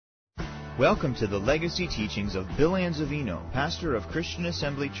Welcome to the legacy teachings of Bill Anzavino, pastor of Christian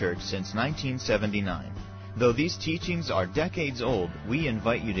Assembly Church since 1979. Though these teachings are decades old, we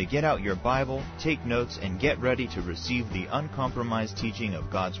invite you to get out your Bible, take notes, and get ready to receive the uncompromised teaching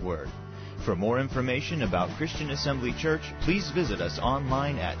of God's Word. For more information about Christian Assembly Church, please visit us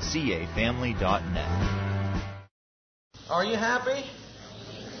online at cafamily.net. Are you happy?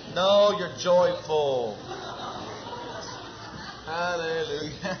 No, you're joyful.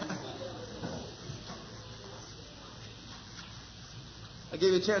 Hallelujah. I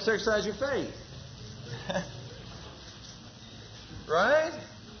gave you a chance to exercise your faith. Right?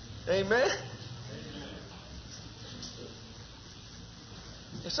 Amen?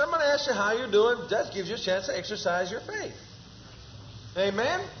 If somebody asks you how you're doing, that gives you a chance to exercise your faith.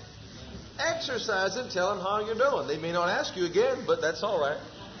 Amen? Exercise and tell them how you're doing. They may not ask you again, but that's all right.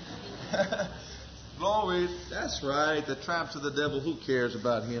 Glory. That's right. The traps of the devil. Who cares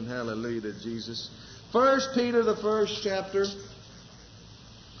about him? Hallelujah to Jesus. 1 Peter, the first chapter.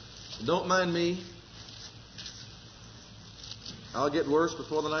 Don't mind me. I'll get worse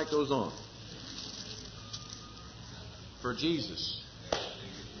before the night goes on. For Jesus.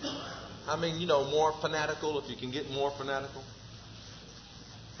 I mean, more fanatical, if you can get more fanatical.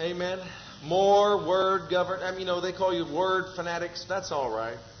 Amen. More word governed. I mean, they call you word fanatics. That's all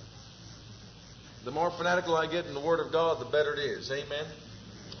right. The more fanatical I get in the Word of God, the better it is. Amen.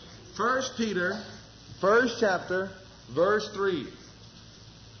 1 Peter, first chapter, verse 3.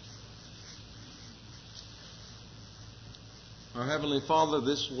 Our Heavenly Father,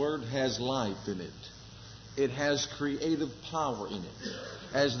 this Word has life in it. It has creative power in it.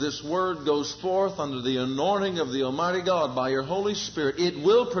 As this Word goes forth under the anointing of the Almighty God by your Holy Spirit, it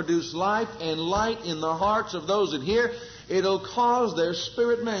will produce life and light in the hearts of those that hear. It'll cause their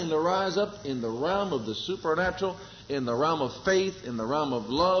spirit man to rise up in the realm of the supernatural, in the realm of faith, in the realm of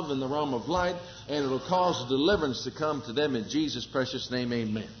love, in the realm of light, and it'll cause deliverance to come to them in Jesus' precious name.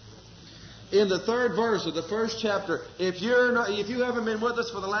 Amen. In the third verse of the first chapter, if you haven't been with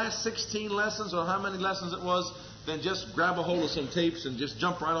us for the last 16 lessons, or how many lessons it was, then just grab a hold of some tapes and just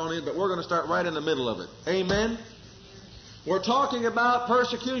jump right on in. But we're going to start right in the middle of it. Amen. We're talking about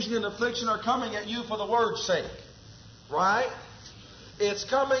persecution and affliction are coming at you for the word's sake. Right? It's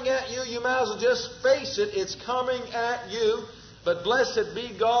coming at you. You might as well just face it. It's coming at you. But blessed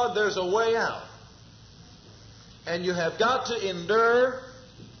be God, there's a way out. And you have got to endure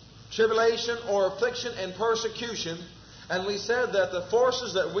tribulation or affliction and persecution. And we said that the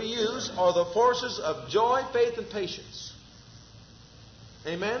forces that we use are the forces of joy, faith, and patience.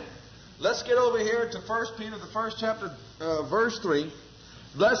 Amen? Let's get over here to 1 Peter, the first chapter, verse 3.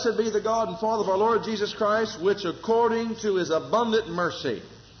 Blessed be the God and Father of our Lord Jesus Christ, which according to His abundant mercy,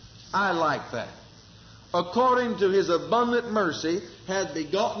 I like that, according to His abundant mercy, hath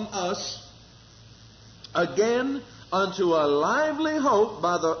begotten us again unto a lively hope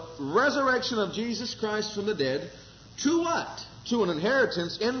by the resurrection of Jesus Christ from the dead. To what? To an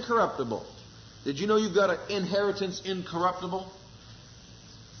inheritance incorruptible. Did you know you've got an inheritance incorruptible?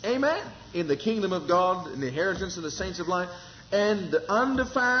 Amen. In the kingdom of God, an inheritance of the saints of light. And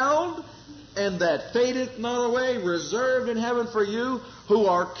undefiled, and that fadeth not away, reserved in heaven for you, who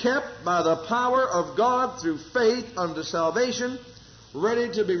are kept by the power of God through faith unto salvation, ready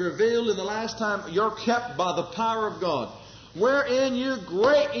to be revealed in the last time. You're kept by the power of God, wherein you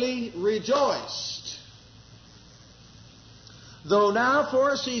greatly rejoiced. Though now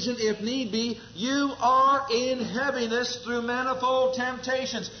for a season, if need be, you are in heaviness through manifold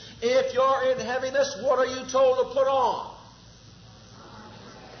temptations. If you're in heaviness, what are you told to put on?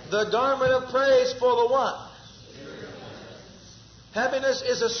 The garment of praise for the what? Heaviness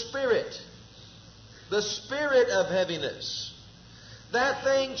is a spirit. The spirit of heaviness. That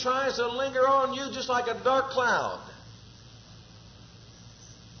thing tries to linger on you just like a dark cloud.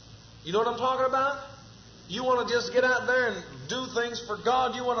 You know what I'm talking about? You want to just get out there and do things for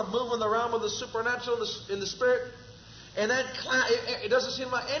God. You want to move in the realm of the supernatural in the spirit. And that cloud, it doesn't seem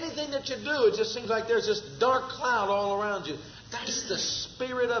like anything that you do. It just seems like there's this dark cloud all around you. That's the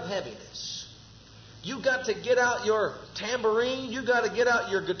spirit of heaviness. You got to get out your tambourine. You got to get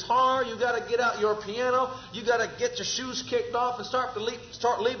out your guitar. You got to get out your piano. You got to get your shoes kicked off and start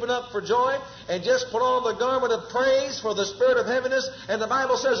leaping up for joy, and just put on the garment of praise for the spirit of heaviness. And the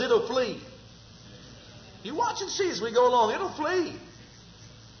Bible says it'll flee. You watch and see as we go along. It'll flee.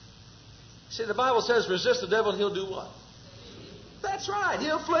 See, the Bible says resist the devil and he'll do what? That's right.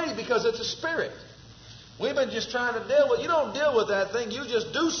 He'll flee because it's a spirit. We've been just trying to deal with it. You don't deal with that thing. You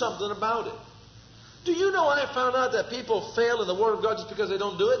just do something about it. Do you know I found out that people fail in the Word of God just because they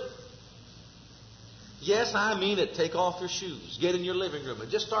don't do it? Yes, I mean it. Take off your shoes. Get in your living room and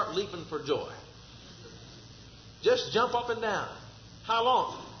just start leaping for joy. Just jump up and down. How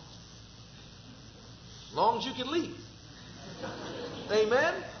long? As long as you can leap.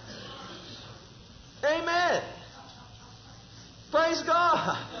 Amen? Amen. Praise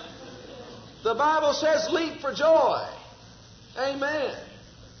God. The Bible says leap for joy. Amen.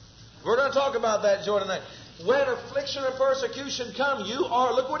 We're going to talk about that joy tonight. When affliction or persecution come, you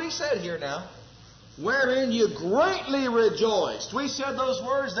are, look what he said here now, wherein you greatly rejoiced. We said those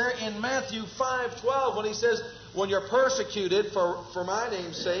words there in Matthew 5:12 when he says, when you're persecuted for my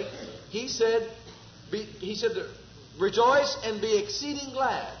name's sake, he said, rejoice and be exceeding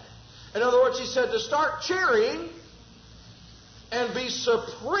glad. In other words, he said to start cheering and be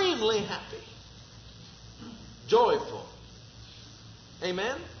supremely happy. Joyful.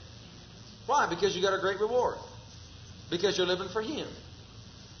 Amen? Why? Because you got a great reward. Because you're living for Him.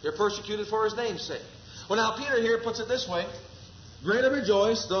 You're persecuted for His name's sake. Well, now Peter here puts it this way. Greatly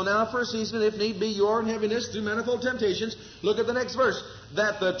rejoice, though now for a season, if need be, you are in heaviness through manifold temptations. Look at the next verse.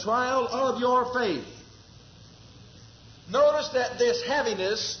 That the trial of your faith. Notice that this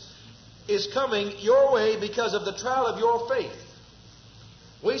heaviness is coming your way because of the trial of your faith.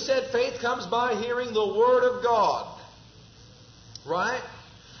 We said faith comes by hearing the Word of God. Right?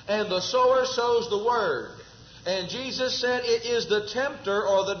 And the sower sows the Word. And Jesus said it is the tempter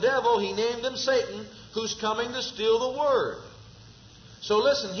or the devil, He named him Satan, who's coming to steal the Word. So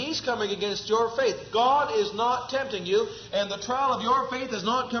listen, he's coming against your faith. God is not tempting you, and the trial of your faith is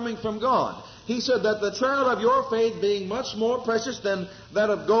not coming from God. He said that the trial of your faith, being much more precious than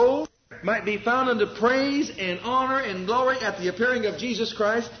that of gold, might be found unto praise and honor and glory at the appearing of Jesus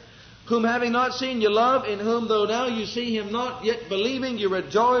Christ, whom having not seen you love, in whom though now you see Him not, yet believing you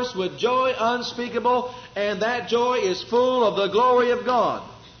rejoice with joy unspeakable, and that joy is full of the glory of God.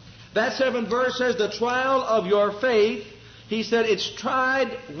 That 7th verse says the trial of your faith, he said it's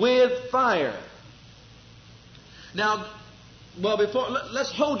tried with fire. Now, well,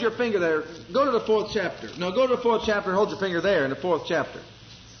 let's hold your finger there. Go to the 4th chapter. No, go to the 4th chapter and hold your finger there in the 4th chapter.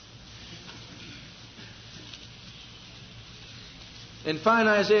 And find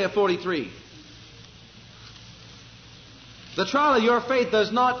Isaiah 43. The trial of your faith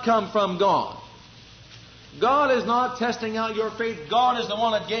does not come from God. God is not testing out your faith. God is the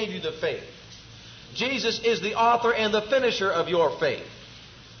one that gave you the faith. Jesus is the author and the finisher of your faith.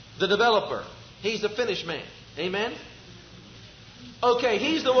 The developer. He's the finished man. Amen? Okay,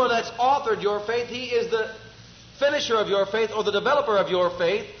 He's the one that's authored your faith. He is the finisher of your faith or the developer of your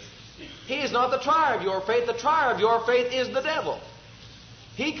faith. He is not the trier of your faith. The trier of your faith is the devil.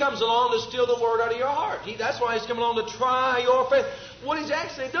 He comes along to steal the Word out of your heart. That's why he's coming along to try your faith. What he's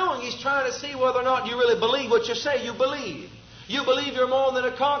actually doing, he's trying to see whether or not you really believe what you say you believe. You believe you're more than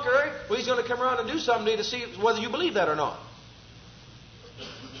a conqueror, well, he's going to come around and do something to see whether you believe that or not.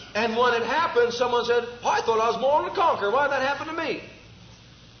 And when it happened, someone said, oh, I thought I was more than a conqueror. Why did that happen to me?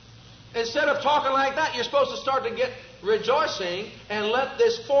 Instead of talking like that, you're supposed to start to get rejoicing and let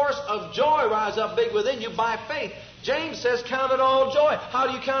this force of joy rise up big within you by faith. James says, count it all joy. How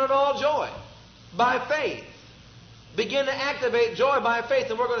do you count it all joy? By faith. Begin to activate joy by faith.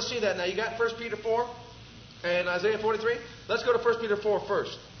 And we're going to see that now. You got 1 Peter 4 and Isaiah 43? Let's go to 1 Peter 4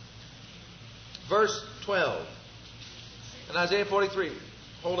 first. Verse 12. And Isaiah 43.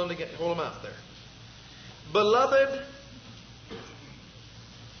 Hold them out there. Beloved,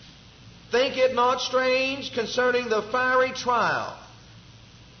 think it not strange concerning the fiery trial.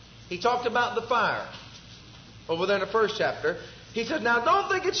 He talked about the fire over there in the 1st chapter. He said, now don't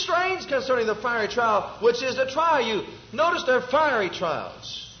think it's strange concerning the fiery trial, which is to try you. Notice they're fiery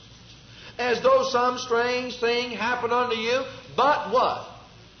trials. As though some strange thing happened unto you. But what?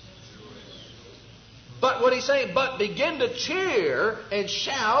 But what he's saying, but begin to cheer and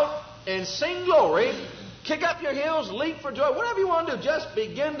shout and sing glory. Kick up your heels, leap for joy. Whatever you want to do, just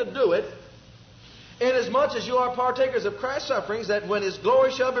begin to do it. Inasmuch as you are partakers of Christ's sufferings, that when His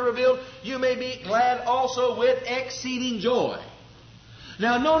glory shall be revealed, you may be glad also with exceeding joy.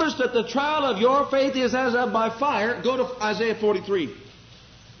 Now notice that the trial of your faith is as of by fire. Go to Isaiah 43.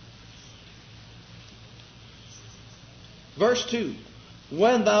 Verse 2.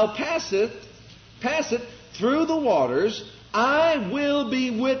 When thou passest through the waters, I will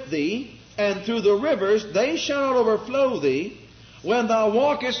be with thee, and through the rivers they shall not overflow thee. When thou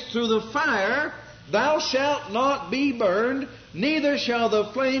walkest through the fire, thou shalt not be burned, neither shall the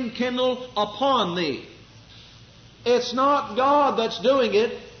flame kindle upon thee. It's not God that's doing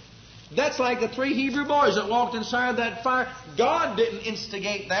it. That's like the 3 Hebrew boys that walked inside that fire. God didn't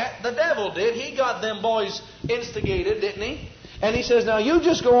instigate that. The devil did. He got them boys instigated, didn't he? And he says, now you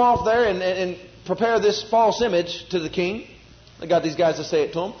just go off there and prepare this false image to the king. I got these guys to say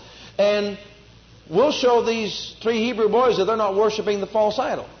it to him. And we'll show these 3 Hebrew boys that they're not worshiping the false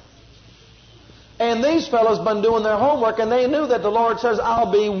idol. And these fellows been doing their homework, and they knew that the Lord says,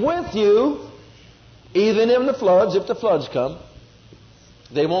 I'll be with you, even in the floods, if the floods come.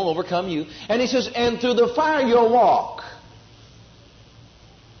 They won't overcome you. And he says, and through the fire you'll walk.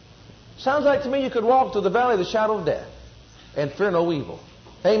 Sounds like to me you could walk through the valley of the shadow of death and fear no evil.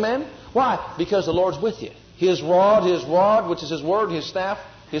 Amen? Why? Because the Lord's with you. His rod, which is His Word, His staff,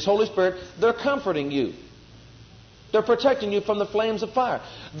 His Holy Spirit, they're comforting you. They're protecting you from the flames of fire.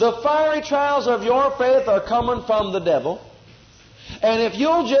 The fiery trials of your faith are coming from the devil. And if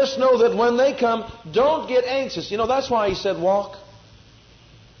you'll just know that when they come, don't get anxious. You know, that's why He said walk.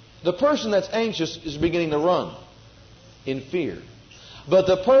 The person that's anxious is beginning to run in fear. But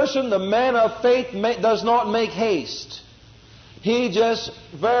the person, the man of faith, does not make haste. He just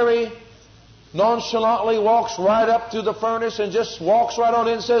very nonchalantly walks right up to the furnace and just walks right on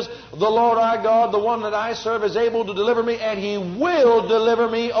in and says, the Lord our God, the one that I serve, is able to deliver me, and He will deliver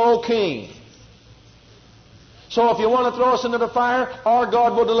me, O King. So if you want to throw us into the fire, our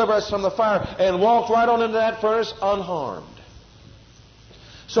God will deliver us from the fire, and walked right on into that furnace unharmed.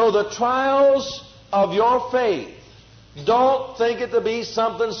 So the trials of your faith, don't think it to be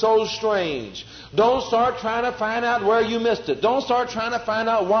something so strange. Don't start trying to find out where you missed it. Don't start trying to find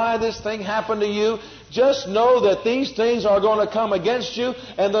out why this thing happened to you. Just know that these things are going to come against you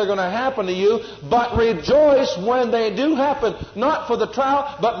and they're going to happen to you. But rejoice when they do happen. Not for the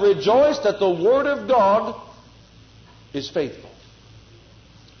trial, but rejoice that the Word of God is faithful.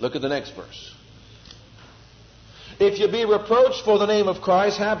 Look at the next verse. If you be reproached for the name of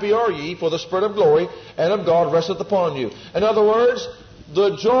Christ, happy are ye, for the Spirit of glory and of God resteth upon you. In other words,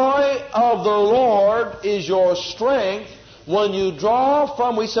 the joy of the Lord is your strength. When you draw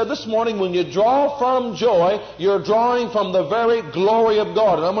from, we said this morning, when you draw from joy, you're drawing from the very glory of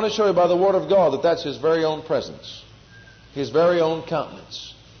God. And I'm going to show you by the Word of God that that's His very own presence, His very own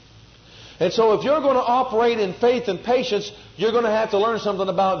countenance. And so if you're going to operate in faith and patience, you're going to have to learn something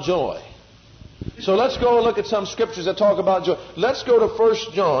about joy. So let's go look at some scriptures that talk about joy. Let's go to 1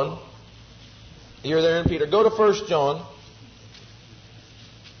 John. You're there in Peter. Go to 1 John.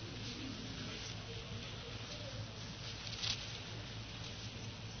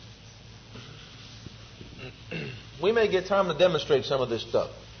 We may get time to demonstrate some of this stuff.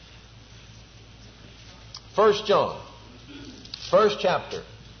 1 John. First chapter.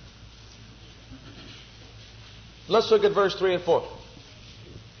 Let's look at verse 3 and 4.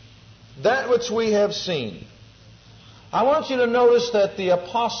 That which we have seen. I want you to notice that the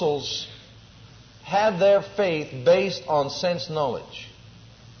apostles had their faith based on sense knowledge.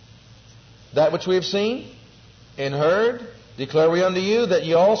 That which we have seen and heard, declare we unto you, that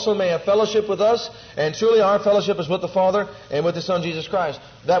ye also may have fellowship with us. And truly our fellowship is with the Father and with the Son Jesus Christ.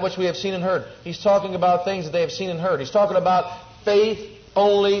 That which we have seen and heard. He's talking about things that they have seen and heard. He's talking about faith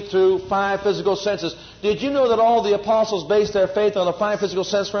only through 5 physical senses. Did you know that all the apostles based their faith on the 5 physical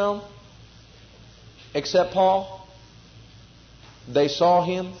sense realm? Except Paul. They saw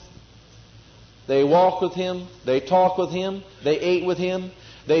Him. They walked with Him. They talked with Him. They ate with Him.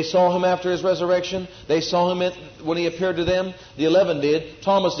 They saw Him after His resurrection. They saw Him when He appeared to them. The 11 did.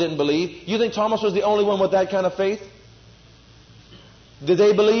 Thomas didn't believe. You think Thomas was the only one with that kind of faith? Did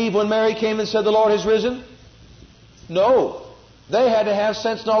they believe when Mary came and said the Lord has risen? No. They had to have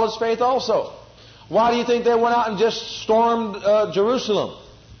sense, knowledge, faith also. Why do you think they went out and just stormed Jerusalem?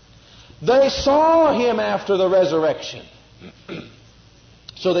 They saw Him after the resurrection.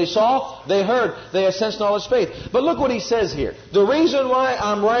 So they saw, they heard, they had sense, knowledge, faith. But look what he says here. The reason why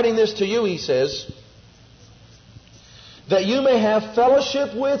I'm writing this to you, he says, that you may have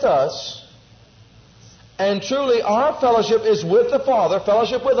fellowship with us. And truly our fellowship is with the Father.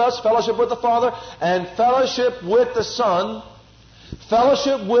 Fellowship with us, fellowship with the Father, and fellowship with the Son.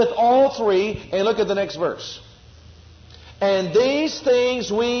 Fellowship with all three. And look at the next verse. And these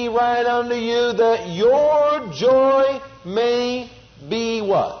things we write unto you, that your joy may be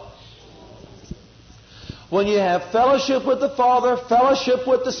what? When you have fellowship with the Father, fellowship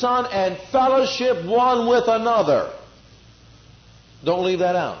with the Son, and fellowship one with another. Don't leave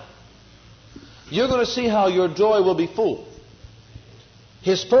that out. You're going to see how your joy will be full.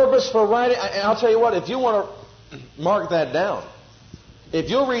 His purpose for writing, and I'll tell you what, if you want to mark that down, if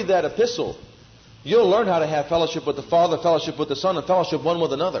you'll read that epistle, you'll learn how to have fellowship with the Father, fellowship with the Son, and fellowship one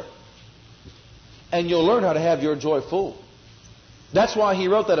with another. And you'll learn how to have your joy full. That's why he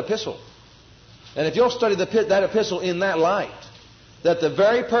wrote that epistle. And if you'll study that epistle in that light, that the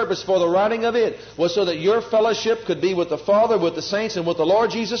very purpose for the writing of it was so that your fellowship could be with the Father, with the saints, and with the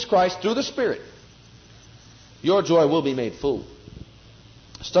Lord Jesus Christ through the Spirit. Your joy will be made full.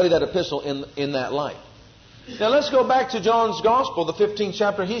 Study that epistle in that light. Now let's go back to John's Gospel, the 15th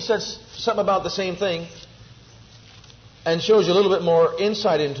chapter. He says something about the same thing and shows you a little bit more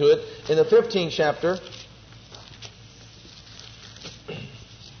insight into it. In the 15th chapter,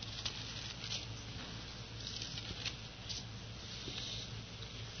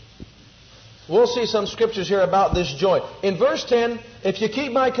 we'll see some scriptures here about this joy. In verse 10, if you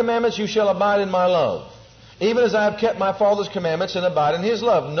keep my commandments, you shall abide in my love, even as I have kept my Father's commandments and abide in His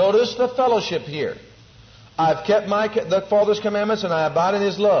love. Notice the fellowship here. I've kept the Father's commandments and I abide in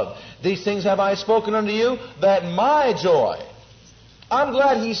His love. These things have I spoken unto you, that my joy. I'm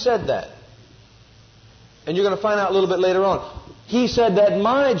glad He said that. And you're going to find out a little bit later on. He said that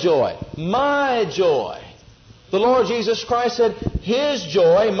my joy, the Lord Jesus Christ said His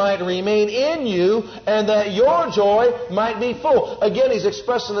joy might remain in you and that your joy might be full. Again, He's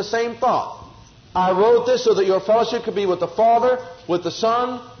expressing the same thought. I wrote this so that your fellowship could be with the Father, with the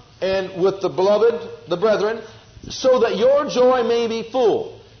Son, and with the beloved, the brethren, so that your joy may be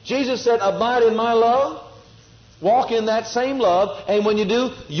full. Jesus said, abide in my love, walk in that same love, and when you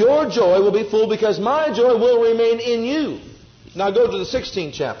do, your joy will be full because my joy will remain in you. Now go to the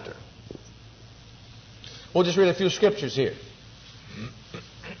 16th chapter. We'll just read a few scriptures here.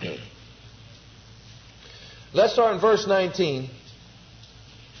 Let's start in verse 19.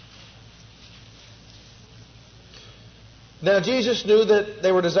 Now Jesus knew that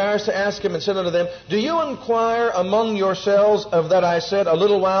they were desirous to ask Him, and said unto them, do you inquire among yourselves of that I said, a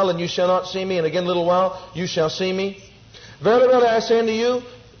little while and you shall not see me, and again a little while you shall see me? Verily, verily, I say unto you,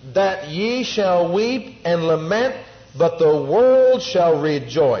 that ye shall weep and lament, but the world shall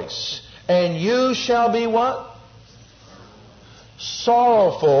rejoice. And you shall be what?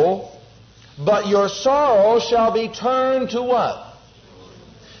 Sorrowful, but your sorrow shall be turned to what?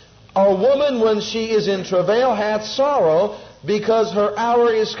 A woman, when she is in travail, hath sorrow, because her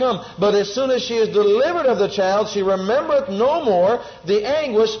hour is come. But as soon as she is delivered of the child, she remembereth no more the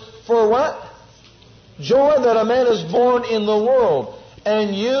anguish for what? Joy that a man is born in the world.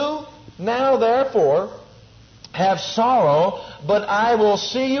 And you now therefore have sorrow, but I will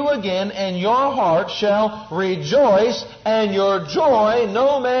see you again, and your heart shall rejoice, and your joy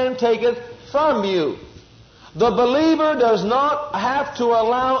no man taketh from you. The believer does not have to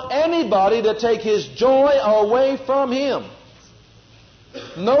allow anybody to take his joy away from him.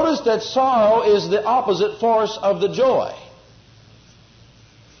 Notice that sorrow is the opposite force of the joy.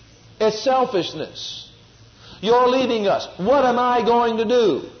 It's selfishness. You're leaving us. What am I going to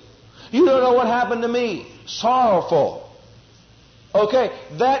do? You don't know what happened to me. Sorrowful. Okay,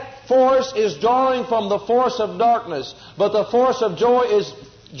 that force is drawing from the force of darkness, but the force of joy is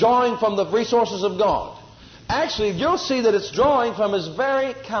drawing from the resources of God. Actually, you'll see that it's drawing from His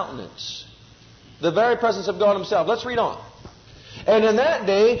very countenance, the very presence of God Himself. Let's read on. And in that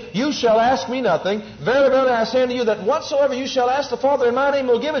day you shall ask me nothing. Verily, verily, I say unto you that whatsoever you shall ask the Father in my name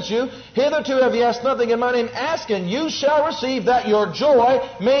will give it you. Hitherto have ye asked nothing in my name. Ask, and you shall receive, that your joy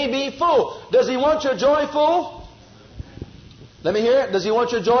may be full. Does He want your joy full? Let me hear it. Does He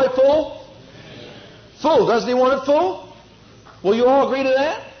want your joy full? Full. Doesn't He want it full? Will you all agree to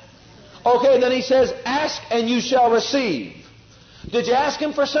that? Okay, then He says, ask and you shall receive. Did you ask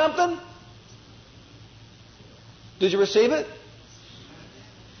Him for something? Did you receive it?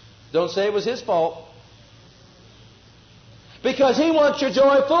 Don't say it was His fault. Because He wants your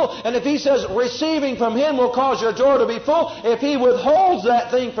joy full. And if He says receiving from Him will cause your joy to be full, if He withholds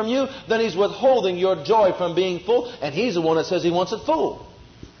that thing from you, then He's withholding your joy from being full. And He's the one that says He wants it full.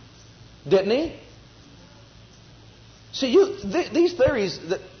 Didn't He? See, these theories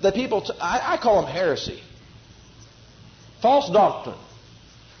that people, I call them heresy. False doctrine.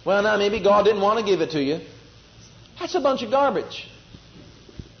 Well, now maybe God didn't want to give it to you. That's a bunch of garbage.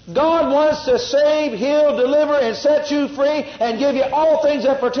 God wants to save, heal, deliver, and set you free, and give you all things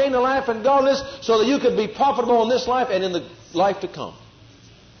that pertain to life and godliness, so that you could be profitable in this life and in the life to come.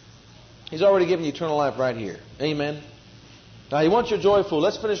 He's already given you eternal life right here. Amen. Now, He wants your joy full.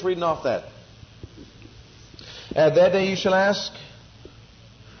 Let's finish reading off that. At that day you shall ask.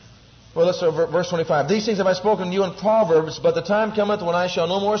 Well, let's start verse 25. These things have I spoken to you in Proverbs, but the time cometh when I shall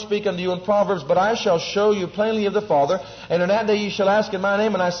no more speak unto you in Proverbs, but I shall show you plainly of the Father. And in that day you shall ask in my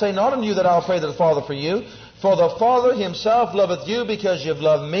name, and I say not unto you that I'll pray to the Father for you. For the Father Himself loveth you, because you've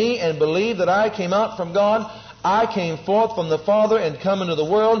loved me, and believe that I came out from God. I came forth from the Father, and come into the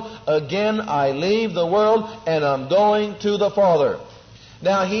world. Again I leave the world, and I'm going to the Father.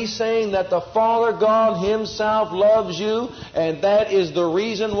 Now He's saying that the Father God Himself loves you, and that is the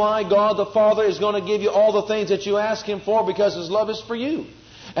reason why God the Father is going to give you all the things that you ask Him for, because His love is for you.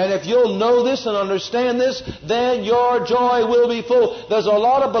 And if you'll know this and understand this, then your joy will be full. There's a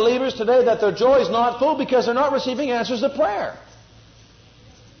lot of believers today that their joy is not full because they're not receiving answers to prayer.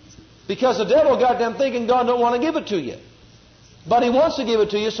 Because the devil got them thinking God don't want to give it to you. But He wants to give it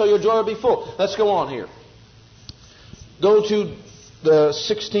to you so your joy will be full. Let's go on here. Go to the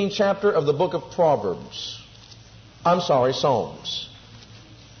 16th chapter of the book of Psalms.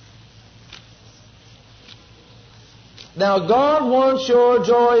 Now God wants your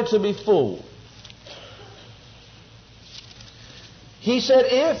joy to be full. He said,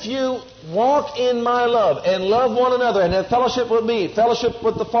 if you walk in my love and love one another and have fellowship with me, fellowship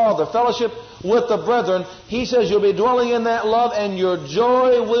with the Father, fellowship with the brethren, He says you'll be dwelling in that love and your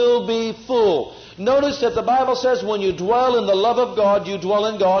joy will be full. Notice that the Bible says when you dwell in the love of God, you dwell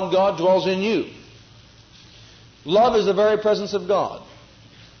in God and God dwells in you. Love is the very presence of God.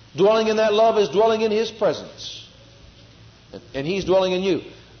 Dwelling in that love is dwelling in His presence. And He's dwelling in you.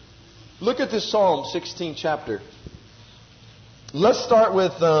 Look at this Psalm 16 chapter. Let's start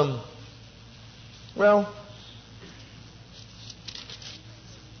with,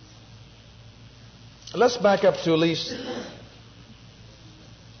 let's back up to at least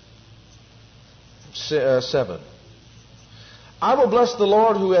 7. I will bless the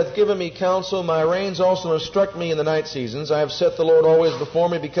Lord who hath given me counsel. My reins also instruct me in the night seasons. I have set the Lord always before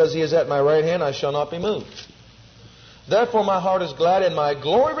me. Because He is at my right hand, I shall not be moved. Therefore my heart is glad, and my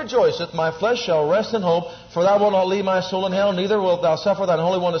glory rejoiceth. My flesh shall rest in hope. For Thou wilt not leave my soul in hell, neither wilt Thou suffer Thine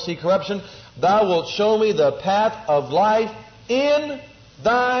Holy One to see corruption. Thou wilt show me the path of life. In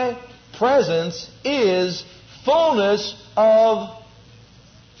Thy presence is fullness of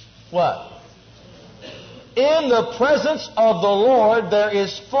what? In the presence of the Lord there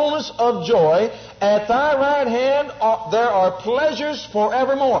is fullness of joy. At Thy right hand there are pleasures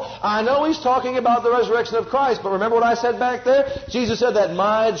forevermore. I know He's talking about the resurrection of Christ, but remember what I said back there? Jesus said that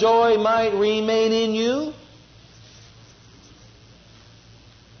my joy might remain in you.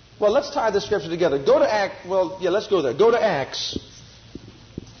 Well, let's tie this scripture together. Go to Acts. Let's go there. Go to Acts,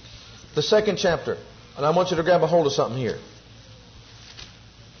 the 2nd chapter. And I want you to grab a hold of something here.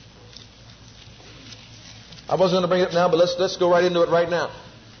 I wasn't going to bring it up now, but let's go right into it right now.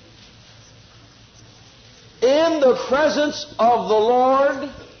 In the presence of the Lord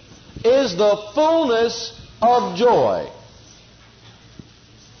is the fullness of joy.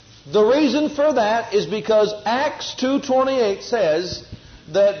 The reason for that is because Acts 2:28 says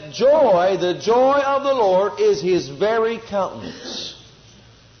that joy, the joy of the Lord, is His very countenance.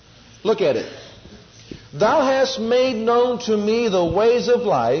 Look at it. Thou hast made known to me the ways of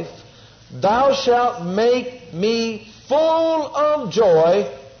life. Thou shalt make me full of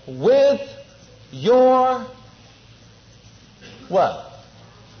joy with your what?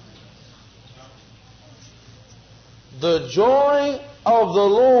 The joy of the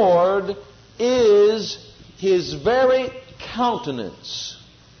Lord is His very countenance.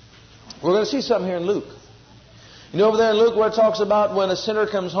 We're going to see something here in Luke. You know over there in Luke where it talks about when a sinner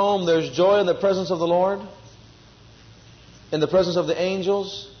comes home, there's joy in the presence of the Lord? In the presence of the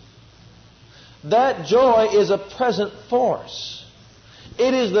angels? That joy is a present force.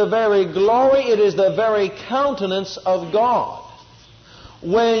 It is the very glory, it is the very countenance of God.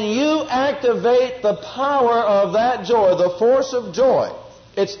 When you activate the power of that joy, the force of joy,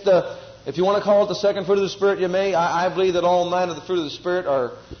 it's the, if you want to call it the second fruit of the Spirit, you may. I believe that all 9 of the fruit of the Spirit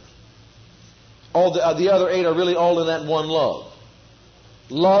are, all the other 8 are really all in that one love.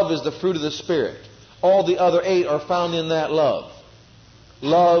 Love is the fruit of the Spirit. All the other 8 are found in that love.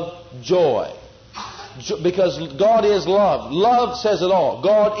 Love, joy. Because God is love. Love says it all.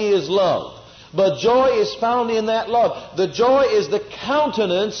 God is love. But joy is found in that love. The joy is the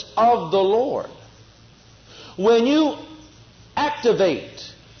countenance of the Lord. When you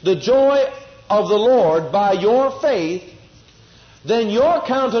activate the joy of the Lord by your faith, then your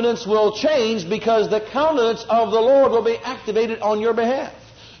countenance will change because the countenance of the Lord will be activated on your behalf.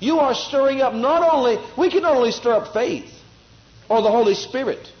 You are stirring up we can not only stir up faith or the Holy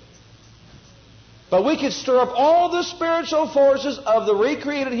Spirit, but we can stir up all the spiritual forces of the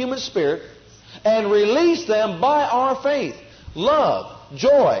recreated human spirit and release them by our faith. Love,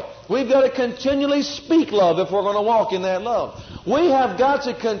 joy. We've got to continually speak love if we're going to walk in that love. We have got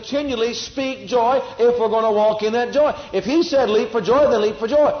to continually speak joy if we're going to walk in that joy. If He said leap for joy, then leap for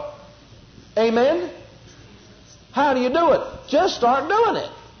joy. Amen? How do you do it? Just start doing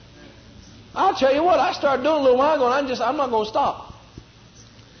it. I'll tell you what, I started doing it a little while ago and I'm not going to stop.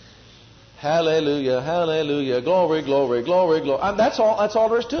 Hallelujah, hallelujah, glory, glory, glory, glory. That's all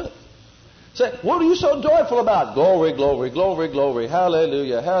there is to it. Say, what are you so joyful about? Glory, glory, glory, glory,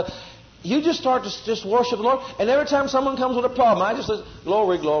 hallelujah. You just start to just worship the Lord, and every time someone comes with a problem, I just say,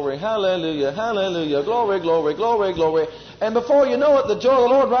 glory, glory, hallelujah, hallelujah, glory, glory, glory, glory. And before you know it, the joy of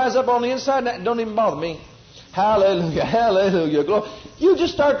the Lord rises up on the inside, and don't even bother me. Hallelujah, hallelujah, glory. You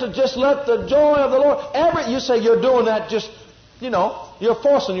just start to just let the joy of the Lord, you say you're doing that just, you're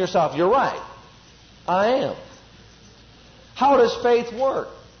forcing yourself. You're right. I am. How does faith work?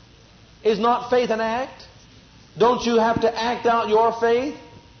 Is not faith an act? Don't you have to act out your faith?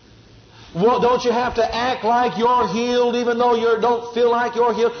 Well, don't you have to act like you're healed even though you don't feel like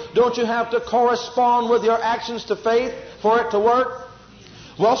you're healed? Don't you have to correspond with your actions to faith for it to work?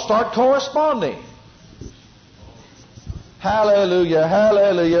 Well, start corresponding. Hallelujah,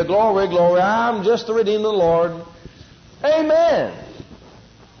 hallelujah, glory, glory. I'm just the redeemed of the Lord. Amen.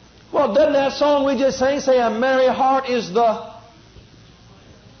 Well, doesn't that song we just sang say, a merry heart is the...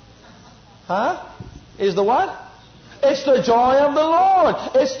 Is the what? It's the joy of the Lord.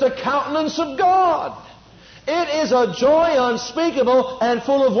 It's the countenance of God. It is a joy unspeakable and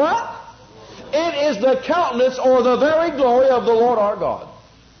full of what? It is the countenance or the very glory of the Lord our God.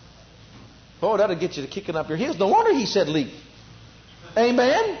 Oh, that'll get you to kicking up your heels. No wonder He said leap.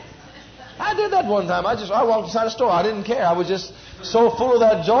 Amen? I did that one time. I walked inside a store. I didn't care. I was just so full of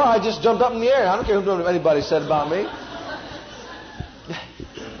that joy, I just jumped up in the air. I don't care what anybody said about me.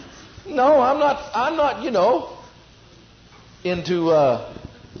 No, I'm not, into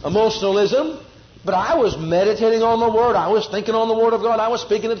emotionalism. But I was meditating on the Word. I was thinking on the Word of God. I was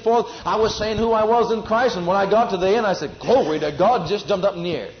speaking it forth. I was saying who I was in Christ. And when I got to the end, I said, glory to God, just jumped up in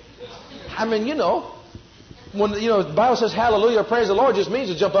the air. I mean, when the Bible says hallelujah, praise the Lord, just means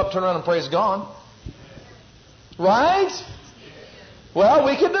to jump up, turn around, and praise God. Right? Well,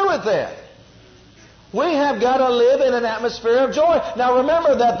 we can do it then. We have got to live in an atmosphere of joy. Now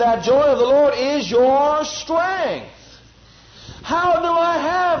remember that joy of the Lord is your strength. How do I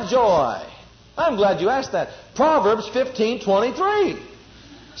have joy? I'm glad you asked that. Proverbs 15:23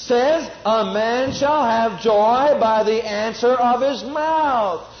 says, a man shall have joy by the answer of his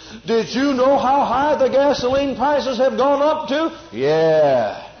mouth. Did you know how high the gasoline prices have gone up to?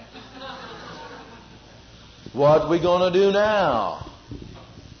 Yeah. What we going to do now?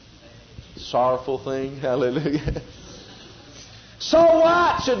 Sorrowful thing. Hallelujah. So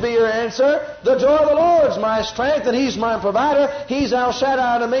what should be your answer? The joy of the Lord is my strength, and He's my provider. He's El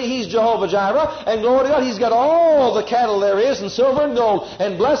Shaddai to me. He's Jehovah Jireh. And glory to God, He's got all the cattle there is, and silver and gold.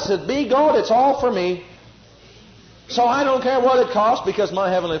 And blessed be God, it's all for me. So I don't care what it costs, because my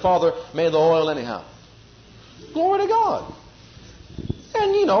Heavenly Father made the oil anyhow. Glory to God.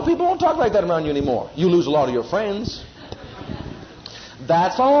 And people won't talk like that around you anymore. You lose a lot of your friends.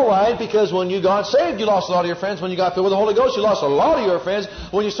 That's all right, because when you got saved, you lost a lot of your friends. When you got filled with the Holy Ghost, you lost a lot of your friends.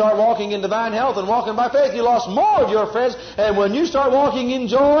 When you start walking in divine health and walking by faith, you lost more of your friends. And when you start walking in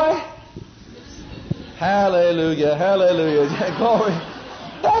joy, hallelujah, hallelujah, glory.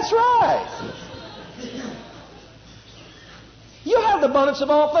 That's right. You have the abundance of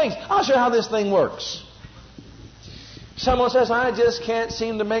all things. I'll show you how this thing works. Someone says, I just can't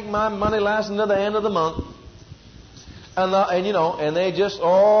seem to make my money last until the end of the month. And they just,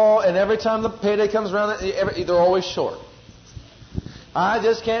 and every time the payday comes around, they're always short. I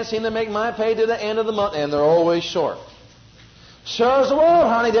just can't seem to make my pay to the end of the month, and they're always short. Sure as the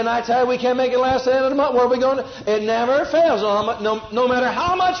world, honey, didn't I tell you we can't make it last the end of the month? Where are we going to? It never fails. No matter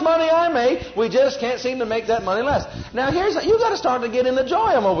how much money I make, we just can't seem to make that money last. Now you've got to start to get in the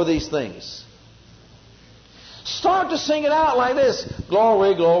joy over these things. Start to sing it out like this.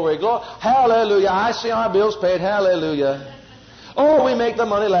 Glory, glory, glory. Hallelujah. I see our bills paid. Hallelujah. Oh, we make the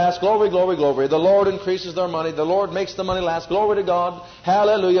money last. Glory, glory, glory. The Lord increases their money. The Lord makes the money last. Glory to God.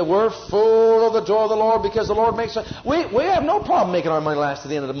 Hallelujah. We're full of the joy of the Lord because the Lord makes it. We have no problem making our money last to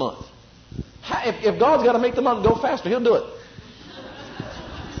the end of the month. If God's got to make the month go faster, He'll do it.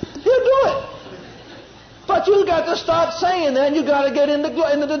 He'll do it. But you've got to stop saying that, and you've got to get into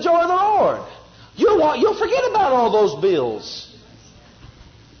the joy of the Lord. You'll forget about all those bills.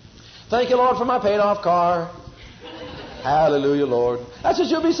 Thank you, Lord, for my paid-off car. Hallelujah, Lord. That's what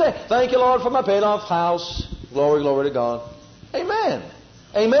you'll be saying. Thank you, Lord, for my paid-off house. Glory, glory to God. Amen.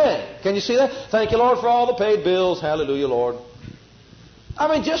 Amen. Can you see that? Thank you, Lord, for all the paid bills. Hallelujah, Lord.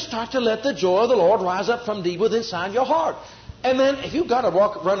 I mean, just start to let the joy of the Lord rise up from deep within inside your heart. And then if you've got to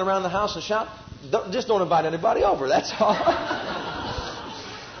run around the house and shout, just don't invite anybody over. That's all.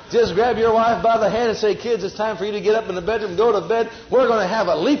 Just grab your wife by the hand and say, kids, it's time for you to get up in the bedroom, go to bed. We're going to have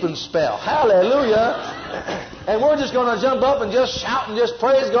a leaping spell. Hallelujah. And we're just going to jump up and just shout and just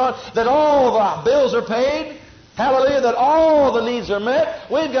praise God that all of our bills are paid. Hallelujah, that all the needs are met.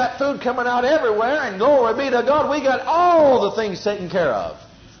 We've got food coming out everywhere, and glory be to God, we got all the things taken care of.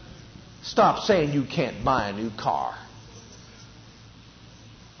 Stop saying you can't buy a new car.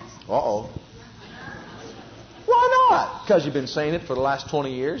 Uh-oh. Why not? Because you've been saying it for the last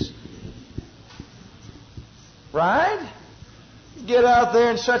 20 years. Right? Get out there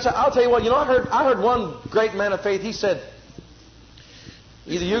and stretch out. I'll tell you what, I heard one great man of faith, he said,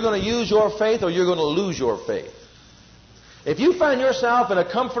 either you're going to use your faith or you're going to lose your faith. If you find yourself in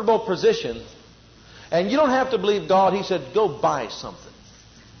a comfortable position and you don't have to believe God, he said, go buy something.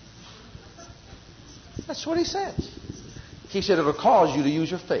 That's what he says. He said it'll cause you to use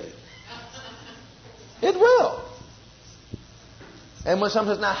your faith. It will. And when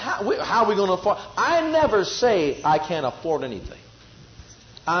someone says, now how are we going to afford? I never say I can't afford anything.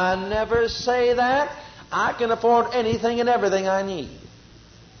 I never say that. I can afford anything and everything I need.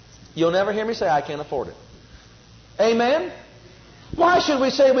 You'll never hear me say I can't afford it. Amen? Why should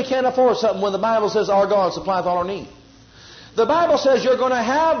we say we can't afford something when the Bible says our God supplies all our need? The Bible says you're going to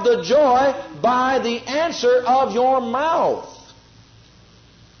have the joy by the answer of your mouth.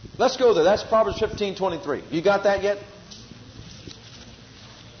 Let's go there. That's Proverbs 15:23. You got that yet?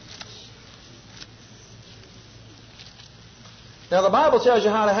 Now the Bible tells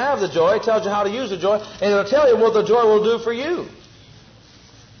you how to have the joy, it tells you how to use the joy, and it'll tell you what the joy will do for you.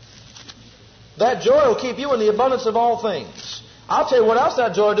 That joy will keep you in the abundance of all things. I'll tell you what else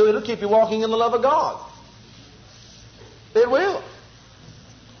that joy will do. It'll keep you walking in the love of God. It will.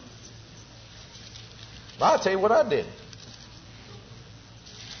 I'll tell you what I did.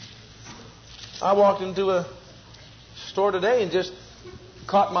 I walked into a store today and just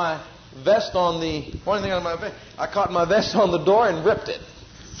caught my vest on the... One thing on my vest. I caught my vest on the door and ripped it.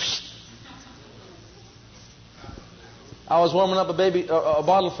 I was warming up a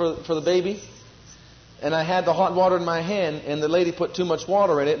bottle for the baby. And I had the hot water in my hand, and the lady put too much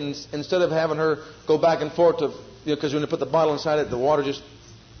water in it, and instead of having her go back and forth to, because when you put the bottle inside it, the water just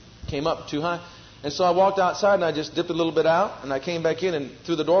came up too high. And so I walked outside, and I just dipped a little bit out, and I came back in, and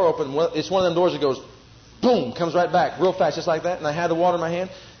threw the door open. It's one of them doors that goes, boom, comes right back, real fast, just like that. And I had the water in my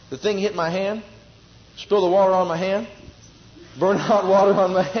hand. The thing hit my hand, spilled the water on my hand, burned hot water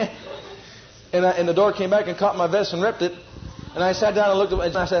on my hand, and the door came back and caught my vest and ripped it. And I sat down and looked at it,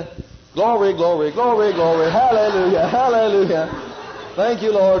 and I said, glory, glory, glory, glory. Hallelujah, hallelujah. Thank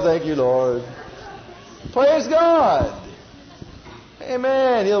you, Lord. Thank you, Lord. Praise God.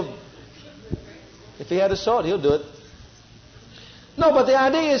 Amen. If he had to saw it, he'll do it. No, but the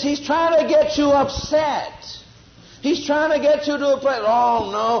idea is he's trying to get you upset. He's trying to get you to a place, oh,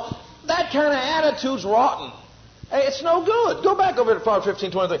 no. That kind of attitude's rotten. Hey, it's no good. Go back over to Proverbs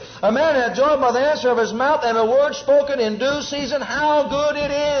 15:23. A man had joy by the answer of his mouth, and a word spoken in due season. How good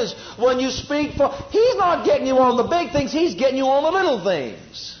it is when you speak for... He's not getting you on the big things. He's getting you on the little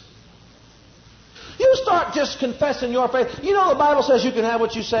things. You start just confessing your faith. You know the Bible says you can have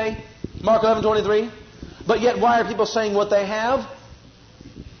what you say. Mark 11:23. But yet why are people saying what they have?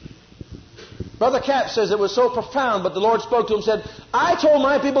 Brother Cap says it was so profound, but the Lord spoke to him and said, I told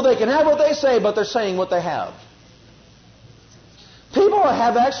my people they can have what they say, but they're saying what they have. People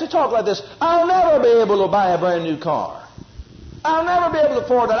have actually talked like this. I'll never be able to buy a brand new car. I'll never be able to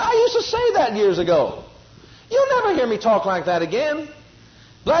afford that. I used to say that years ago. You'll never hear me talk like that again.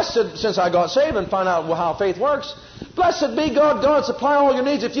 Blessed, since I got saved and found out how faith works, blessed be God. God supply all your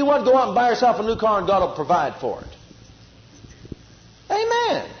needs. If you want, go out and buy yourself a new car and God will provide for it.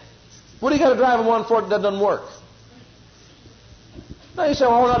 Amen. What do you got to drive one for that doesn't work? Now you say,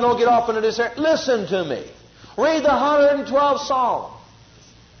 well, I don't get off into this area. Listen to me. Read the 112th Psalm.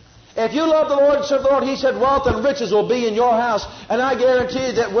 If you love the Lord and serve the Lord, He said, wealth and riches will be in your house. And I guarantee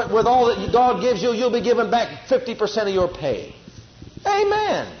you that with all that God gives you, you'll be given back 50% of your pay.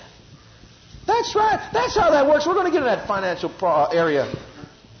 Amen. That's right. That's how that works. We're going to get in that financial area,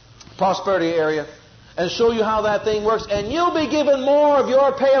 prosperity area, and show you how that thing works. And you'll be given more of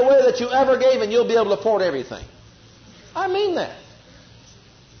your pay away that you ever gave, and you'll be able to afford everything. I mean that.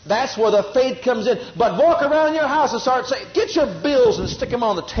 That's where the faith comes in. But walk around your house and start saying, get your bills and stick them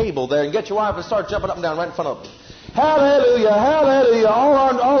on the table there, and get your wife and start jumping up and down right in front of them. Hallelujah, hallelujah.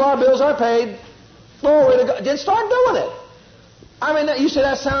 All our bills are paid. Glory to God. Then start doing it. I mean, you say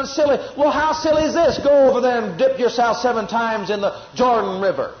that sounds silly. Well, how silly is this? Go over there and dip yourself 7 times in the Jordan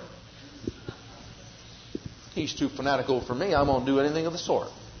River. He's too fanatical for me. I won't do anything of the sort.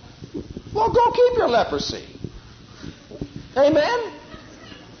 Well, go keep your leprosy. Amen?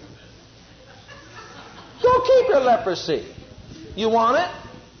 Go keep your leprosy. You want it?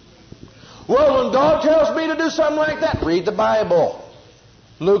 Well, when God tells me to do something like that, read the Bible.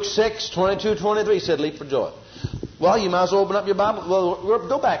 Luke 6:22-23 said, leap for joy. Well, you might as well open up your Bible. Well, we'll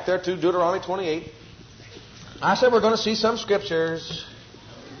go back there to Deuteronomy 28. I said we're going to see some scriptures.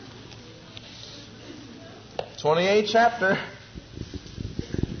 28th chapter.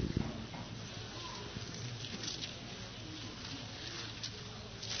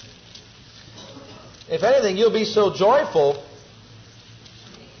 If anything, you'll be so joyful,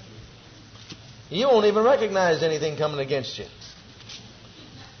 you won't even recognize anything coming against you.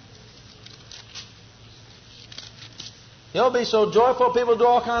 You'll be so joyful, people do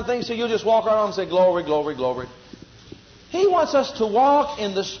all kinds of things, so you'll just walk around and say, glory, glory, glory. He wants us to walk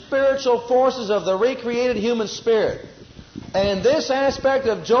in the spiritual forces of the recreated human spirit. And this aspect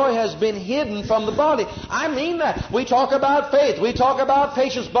of joy has been hidden from the body. I mean that. We talk about faith. We talk about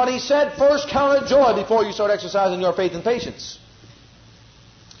patience. But he said, first count it joy before you start exercising your faith and patience.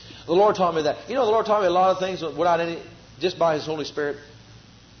 The Lord taught me that. You know, the Lord taught me a lot of things without any, just by His Holy Spirit.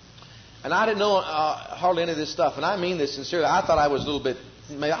 And I didn't know hardly any of this stuff. And I mean this sincerely. I thought I was a little bit,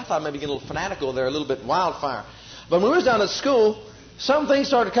 I thought maybe getting a little fanatical there, a little bit wildfire. But when we was down at school, some things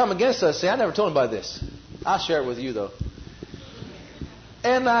started to come against us. See, I never told him about this. I'll share it with you, though.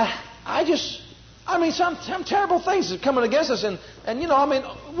 And some terrible things are coming against us. And you know, I mean,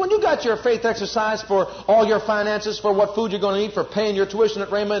 when you got your faith exercised for all your finances, for what food you're going to eat, for paying your tuition at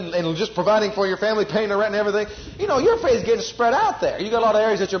Raymond, and just providing for your family, paying the rent and everything, you know, your faith's getting spread out there. You got a lot of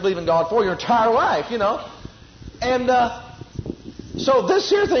areas that you're believing God for your entire life, you know. And so this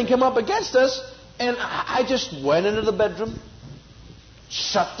here thing came up against us, and I just went into the bedroom,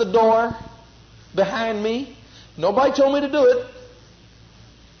 shut the door behind me. Nobody told me to do it.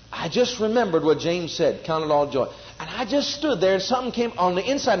 I just remembered what James said, count it all joy. And I just stood there and something came on the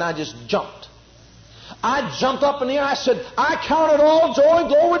inside and I just jumped. I jumped up in the air. I said, I count it all joy,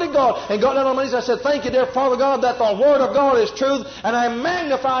 glory to God. And got down on my knees. I said, thank you, dear Father God, that the Word of God is truth. And I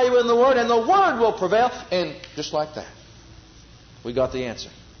magnify you in the Word and the Word will prevail. And just like that, we got the answer.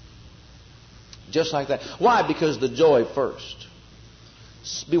 Just like that. Why? Because the joy first.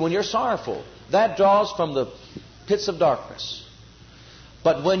 When you're sorrowful, that draws from the pits of darkness.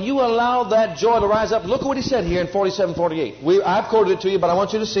 But when you allow that joy to rise up, look at what he said here in 47:48. I've quoted it to you, but I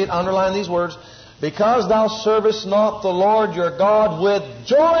want you to see it. Underline these words. Because thou servest not the Lord your God with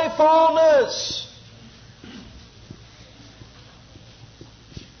joyfulness.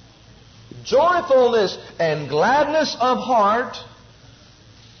 Joyfulness and gladness of heart.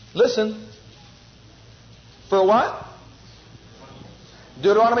 Listen. For what?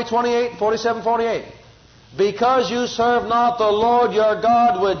 Deuteronomy 28:47-48. Because you serve not the Lord your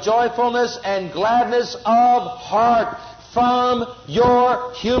God with joyfulness and gladness of heart from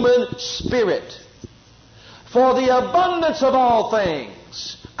your human spirit. For the abundance of all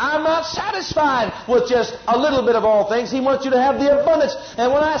things. I'm not satisfied with just a little bit of all things. He wants you to have the abundance.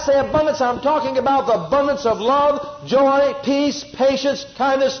 And when I say abundance, I'm talking about the abundance of love, joy, peace, patience,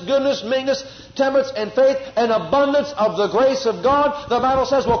 kindness, goodness, meekness, temperance, and faith, and abundance of the grace of God. The Bible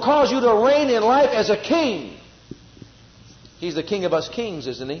says will cause you to reign in life as a king. He's the king of us kings,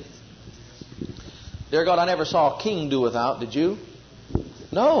 isn't he? Dear God, I never saw a king do without, did you?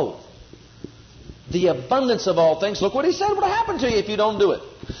 No. The abundance of all things. Look what he said would happen to you if you don't do it.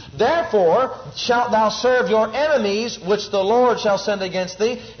 Therefore shalt thou serve your enemies, which the Lord shall send against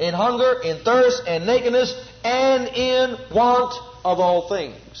thee, in hunger, in thirst, and nakedness, and in want of all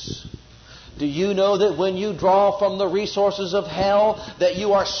things. Do you know that when you draw from the resources of hell, that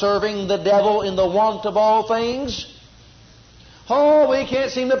you are serving the devil in the want of all things? Oh, we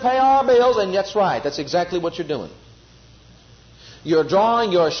can't seem to pay our bills. And that's right. That's exactly what you're doing. You're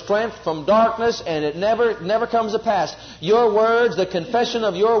drawing your strength from darkness, and it never comes to pass. Your words, the confession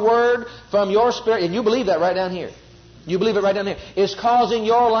of your word from your spirit, and you believe that right down here. You believe it right down here. Is causing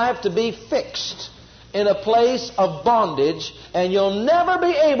your life to be fixed in a place of bondage, and you'll never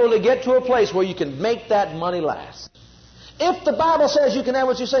be able to get to a place where you can make that money last. If the Bible says you can have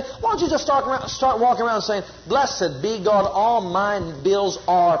what you say, why don't you just start walking around saying, blessed be God, all my bills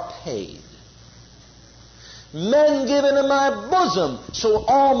are paid. Men give into my bosom, so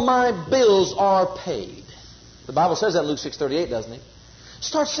all my bills are paid. The Bible says that in Luke 6:38, doesn't it?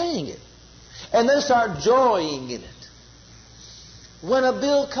 Start saying it. And then start joying in it. When a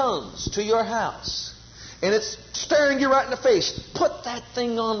bill comes to your house, and it's staring you right in the face, put that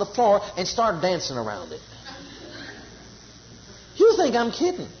thing on the floor and start dancing around it. You think I'm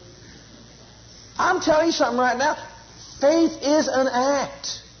kidding. I'm telling you something right now. Faith is an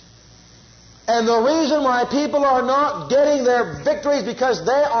act. And the reason why people are not getting their victories because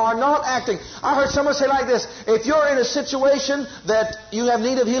they are not acting. I heard someone say like this, if you're in a situation that you have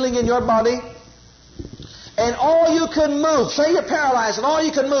need of healing in your body, and all you can move, say you're paralyzed, and all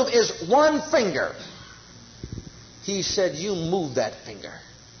you can move is one finger. He said, you move that finger.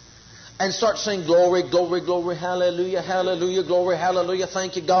 And start saying, glory, glory, glory, hallelujah, hallelujah, glory, hallelujah.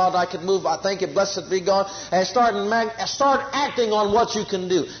 Thank you, God, I can move. I thank you, blessed be God. And start acting on what you can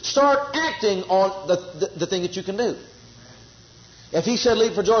do. Start acting on the thing that you can do. If He said,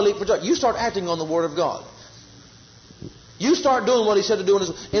 leap for joy, leap for joy. You start acting on the Word of God. You start doing what He said to do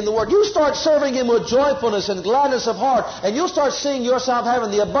in the Word. You start serving Him with joyfulness and gladness of heart. And you'll start seeing yourself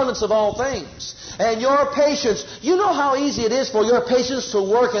having the abundance of all things. And your patience. You know how easy it is for your patience to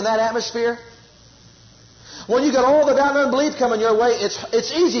work in that atmosphere? When you got all the doubt and unbelief coming your way,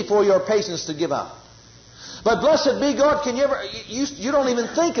 it's easy for your patience to give up. But blessed be God, can you ever, you don't even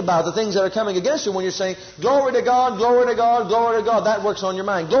think about the things that are coming against you when you're saying, glory to God, glory to God, glory to God. That works on your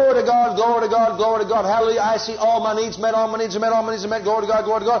mind. Glory to God, glory to God, glory to God. Hallelujah, I see all my needs met, all my needs are met, all my needs are met. Glory to God,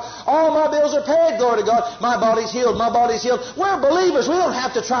 glory to God. All my bills are paid, glory to God. My body's healed, my body's healed. We're believers. We don't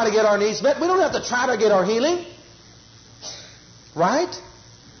have to try to get our needs met. We don't have to try to get our healing. Right?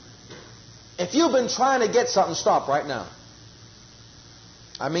 If you've been trying to get something, stop right now.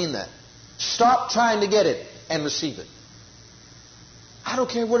 I mean that. Stop trying to get it and receive it. I don't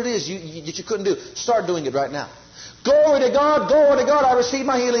care what it is that you couldn't do. Start doing it right now. Glory to God, glory to God. I receive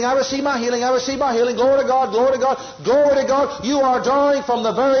my healing, I receive my healing, I receive my healing. Glory to God, glory to God, glory to God. You are drawing from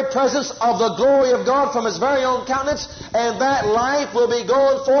the very presence of the glory of God, from His very own countenance, and that life will be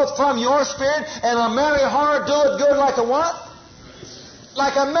going forth from your spirit, and a merry heart doeth good like a what?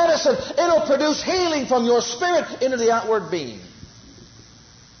 Like a medicine. It'll produce healing from your spirit into the outward being.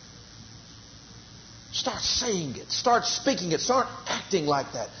 Start saying it. Start speaking it. Start acting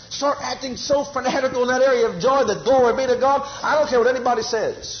like that. Start acting so fanatical in that area of joy that glory be to God. I don't care what anybody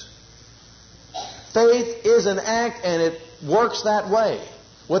says. Faith is an act, and it works that way.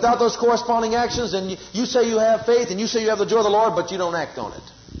 Without those corresponding actions, and you say you have faith, and you say you have the joy of the Lord, but you don't act on it.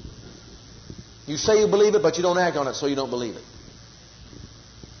 You say you believe it, but you don't act on it, so you don't believe it.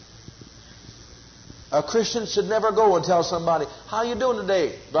 A Christian should never go and tell somebody, how you doing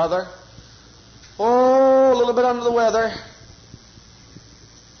today, brother? Oh, a little bit under the weather.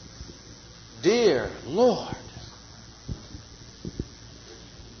 Dear Lord.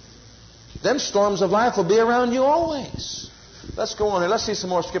 Them storms of life will be around you always. Let's go on here. Let's see some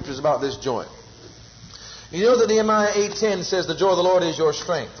more scriptures about this joy. You know that Nehemiah 8:10 says the joy of the Lord is your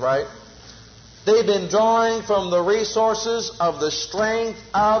strength, right? They've been drawing from the resources of the strength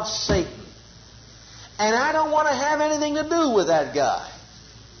of Satan. And I don't want to have anything to do with that guy.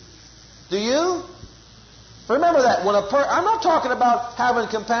 Do you? Remember that. I'm not talking about having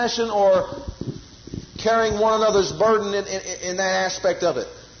compassion or carrying one another's burden in that aspect of it.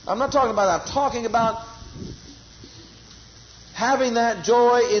 I'm not talking about that. I'm talking about having that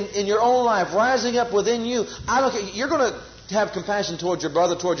joy in your own life, rising up within you. I don't care. You're going to have compassion towards your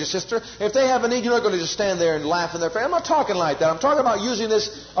brother, towards your sister. If they have a need, you're not going to just stand there and laugh in their face. I'm not talking like that. I'm talking about using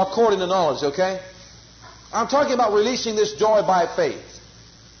this according to knowledge, okay? I'm talking about releasing this joy by faith.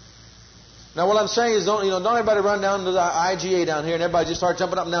 Now, what I'm saying is, don't everybody run down to the IGA down here and everybody just start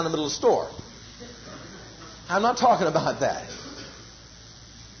jumping up and down in the middle of the store. I'm not talking about that.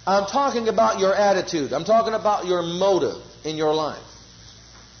 I'm talking about your attitude. I'm talking about your motive in your life.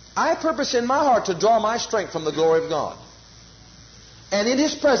 I purpose in my heart to draw my strength from the glory of God. And in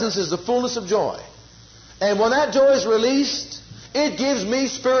His presence is the fullness of joy. And when that joy is released, it gives me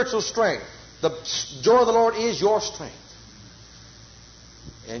spiritual strength. The joy of the Lord is your strength.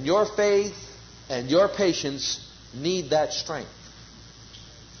 And your faith and your patience need that strength.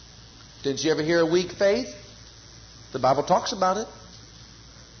 Didn't you ever hear of weak faith? The Bible talks about it.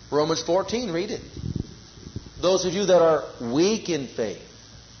 Romans 14, read it. Those of you that are weak in faith.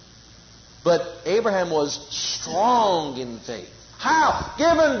 But Abraham was strong in faith. How?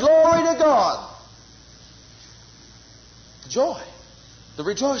 Giving glory to God. The joy. The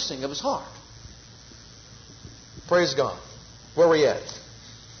rejoicing of his heart. Praise God. Where are we at?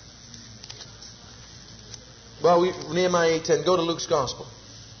 Well, Nehemiah 8:10. Go to Luke's Gospel.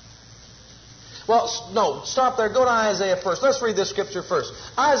 Well, no, stop there. Go to Isaiah first. Let's read this scripture first.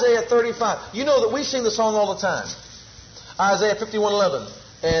 Isaiah 35. You know that we sing the song all the time. Isaiah 51:11.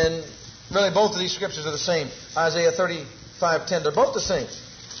 And really both of these scriptures are the same. Isaiah 35:10. They're both the same.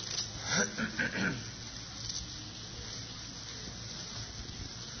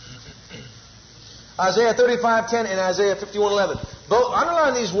 Isaiah 35:10 and Isaiah 51:11. Both,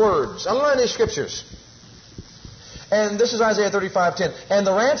 underline these words. Underline these scriptures. And this is Isaiah 35:10. And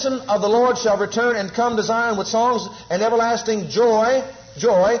the ransom of the Lord shall return and come to Zion with songs and everlasting joy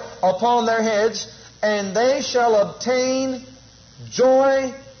upon their heads, and they shall obtain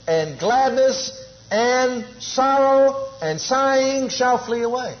joy and gladness, and sorrow and sighing shall flee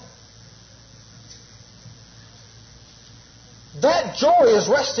away. That joy is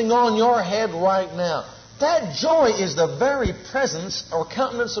resting on your head right now. That joy is the very presence or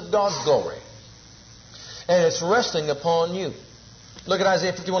countenance of God's glory. And it's resting upon you. Look at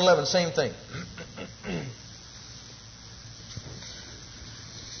Isaiah 51:11, same thing.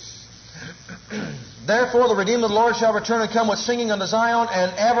 Therefore the redeemed of the Lord shall return and come with singing unto Zion,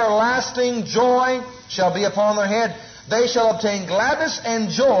 and everlasting joy shall be upon their head. They shall obtain gladness and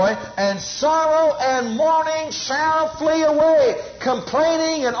joy, and sorrow and mourning shall flee away.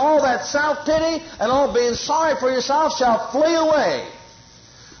 Complaining and all that self-pity and all being sorry for yourself shall flee away.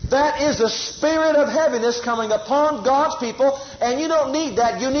 That is the spirit of heaviness coming upon God's people, and you don't need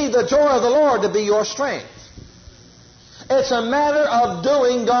that. You need the joy of the Lord to be your strength. It's a matter of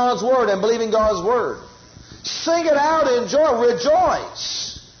doing God's Word and believing God's Word. Sing it out in joy.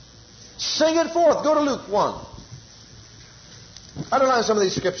 Rejoice. Sing it forth. Go to Luke 1. Underline some of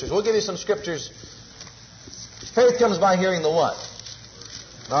these scriptures. We'll give you some scriptures. Faith comes by hearing the what?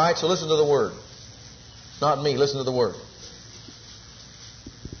 All right, so listen to the Word. Not me. Listen to the Word.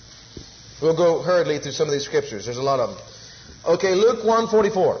 We'll go hurriedly through some of these scriptures. There's a lot of them. Okay, Luke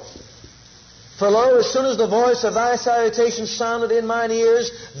 1:44. For lo, as soon as the voice of thy salutation sounded in mine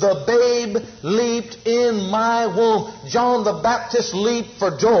ears, the babe leaped in my womb. John the Baptist leaped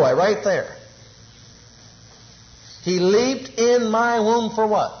for joy right there. He leaped in my womb for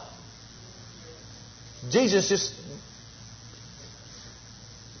what? Jesus just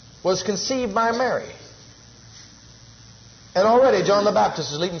was conceived by Mary. And already John the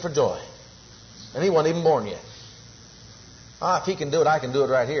Baptist is leaping for joy. And he wasn't even born yet. If he can do it, I can do it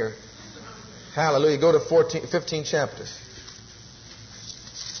right here. Hallelujah. Go to 15 chapters.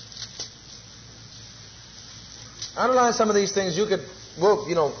 Underline some of these things. You could,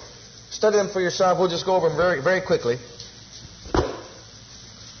 study them for yourself. We'll just go over them very, very quickly.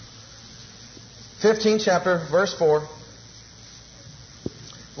 15th chapter, verse 4.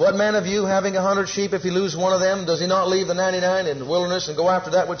 What man of you, having 100 sheep, if he lose one of them, does he not leave the 99 in the wilderness and go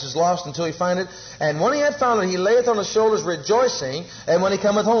after that which is lost until he find it? And when he had found it, he layeth on his shoulders rejoicing. And when he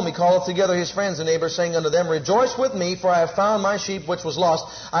cometh home, he calleth together his friends and neighbors, saying unto them, Rejoice with me, for I have found my sheep which was lost.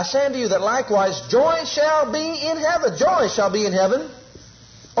 I say unto you that likewise joy shall be in heaven. Joy shall be in heaven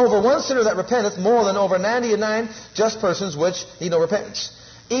over one sinner that repenteth, more than over 99 just persons which need no repentance.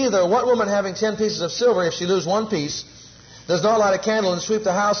 Either what woman having 10 pieces of silver, if she lose one piece, does not light a candle and sweep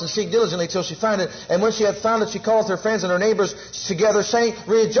the house and seek diligently till she find it? And when she hath found it, she calleth her friends and her neighbors together, saying,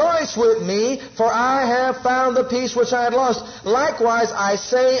 Rejoice with me, for I have found the piece which I had lost. Likewise, I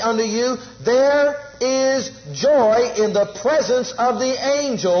say unto you, there is joy in the presence of the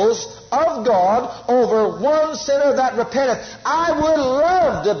angels of God over one sinner that repenteth. I would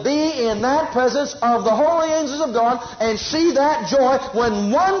love to be in that presence of the holy angels of God and see that joy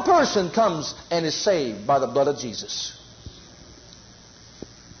when one person comes and is saved by the blood of Jesus.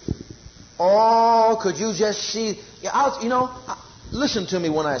 Oh, could you just see? Listen to me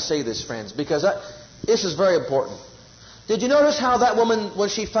when I say this, friends, because this is very important. Did you notice how that woman, when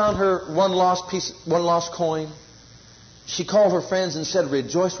she found her one lost coin, she called her friends and said,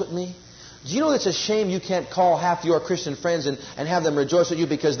 Rejoice with me? Do you know it's a shame you can't call half your Christian friends and have them rejoice with you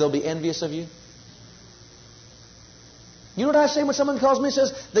because they'll be envious of you? You know what I say when someone calls me and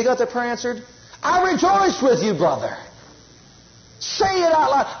says they got their prayer answered? I rejoice with you, brother. Say it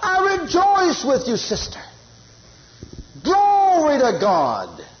out loud. I rejoice with you, sister. Glory to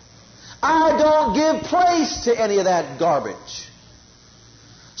God. I don't give place to any of that garbage.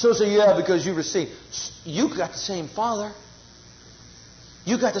 So say, yeah, because you received. You got the same Father.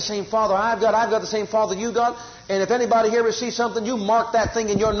 You got the same Father I've got. I've got the same Father you got. And if anybody here receives something, you mark that thing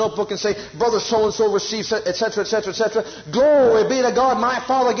in your notebook and say, Brother so-and-so received, etc., etc., etc. Glory be to God. My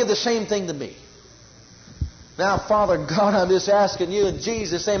Father give the same thing to me. Now, Father God, I'm just asking you in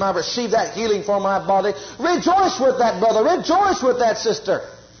Jesus' name, I receive that healing for my body. Rejoice with that brother. Rejoice with that sister.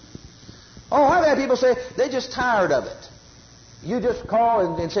 Oh, I've had people say they're just tired of it. You just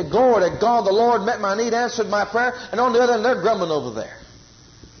call and say, Glory to God, the Lord met my need, answered my prayer. And on the other end, they're grumbling over there.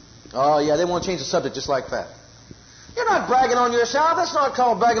 Oh, yeah, they want to change the subject just like that. You're not bragging on yourself. That's not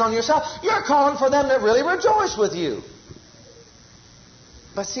called bragging on yourself. You're calling for them to really rejoice with you.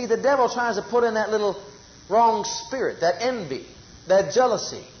 But see, the devil tries to put in that little wrong spirit, that envy, that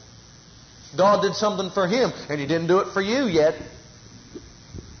jealousy. God did something for him, and He didn't do it for you yet.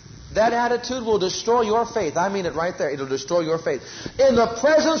 That attitude will destroy your faith. I mean it right there. It'll destroy your faith. In the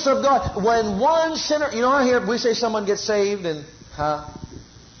presence of God, when one sinner, I hear we say someone gets saved and,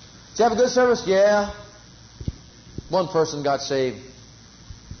 did you have a good service? Yeah. One person got saved.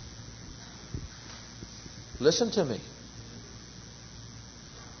 Listen to me.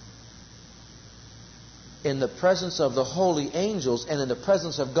 In the presence of the holy angels and in the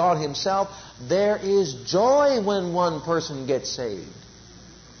presence of God Himself, there is joy when one person gets saved.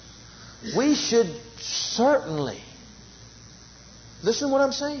 We should certainly, listen to what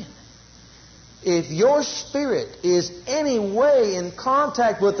I'm saying. If your spirit is any way in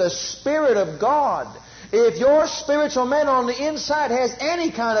contact with the Spirit of God, if your spiritual man on the inside has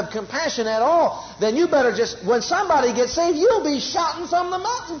any kind of compassion at all, then you better just, when somebody gets saved, you'll be shouting from the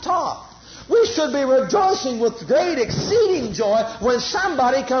mountaintop. We should be rejoicing with great exceeding joy when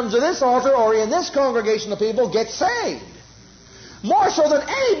somebody comes to this altar or in this congregation of people gets saved. More so than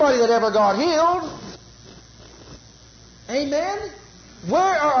anybody that ever got healed. Amen? Where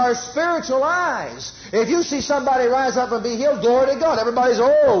are our spiritual eyes? If you see somebody rise up and be healed, glory to God. Everybody's,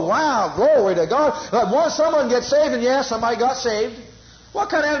 oh, wow, glory to God. But once someone gets saved, and yes, somebody got saved. What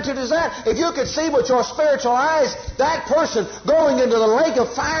kind of attitude is that? If you could see with your spiritual eyes that person going into the lake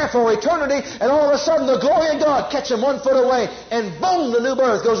of fire for eternity, and all of a sudden the glory of God catch him 1 foot away, and boom, the new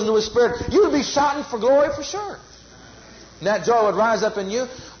birth goes into his spirit, you'd be shouting for glory for sure. And that joy would rise up in you.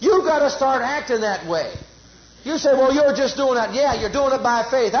 You've got to start acting that way. You say, well, you're just doing that. Yeah, you're doing it by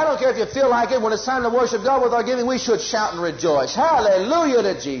faith. I don't care if you feel like it. When it's time to worship God with our giving, we should shout and rejoice. Hallelujah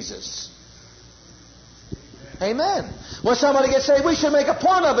to Jesus. Amen. When somebody gets saved, we should make a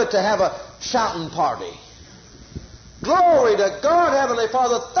point of it to have a shouting party. Glory to God, Heavenly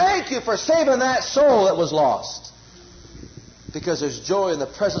Father. Thank you for saving that soul that was lost. Because there's joy in the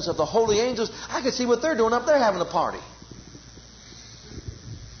presence of the holy angels. I can see what they're doing up there having a party.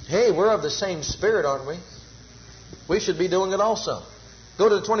 Hey, we're of the same spirit, aren't we? We should be doing it also. Go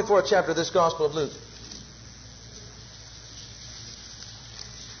to the 24th chapter of this Gospel of Luke.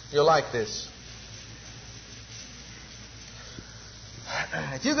 You'll like this.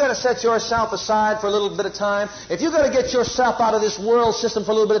 If you've got to set yourself aside for a little bit of time, if you've got to get yourself out of this world system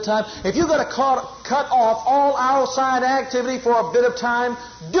for a little bit of time, if you've got to cut off all outside activity for a bit of time,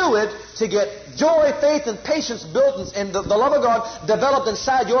 do it to get joy, faith, and patience built and the love of God developed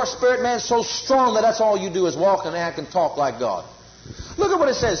inside your spirit man so strong that that's all you do is walk and act and talk like God. Look at what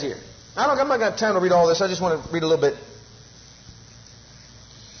it says here. I'm not going to have time to read all this. I just want to read a little bit.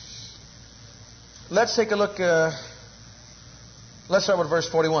 Let's take a look. Let's start with verse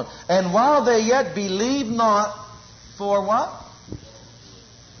 41. And while they yet believe not for what?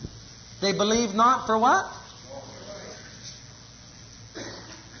 They believe not for what?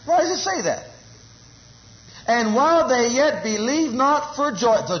 Why does it say that? And while they yet believe not for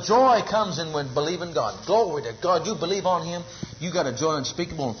joy. The joy comes in when believe in God. Glory to God. You believe on Him. You got a joy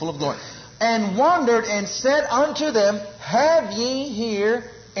unspeakable and full of glory. And wondered and said unto them, have ye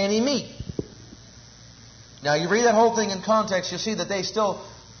here any meat? Now, you read that whole thing in context, you see that they still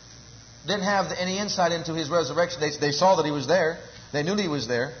didn't have any insight into His resurrection. They saw that He was there. They knew that He was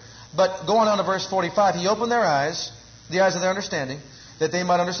there. But going on to verse 45, He opened their eyes, the eyes of their understanding, that they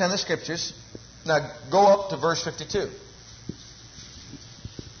might understand the Scriptures. Now, go up to verse 52.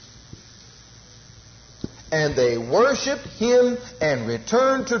 And they worshipped Him and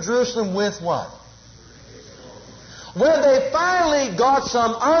returned to Jerusalem with what? When they finally got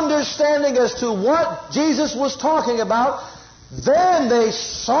some understanding as to what Jesus was talking about, then they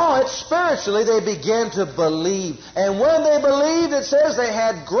saw it spiritually. They began to believe. And when they believed, it says they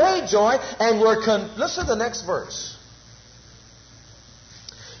had great joy and were... Listen to the next verse.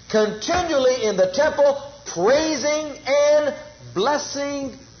 Continually in the temple, praising and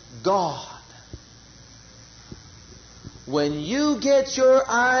blessing God. When you get your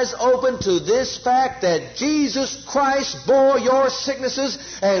eyes open to this fact that Jesus Christ bore your sicknesses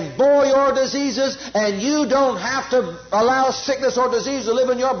and bore your diseases, and you don't have to allow sickness or disease to live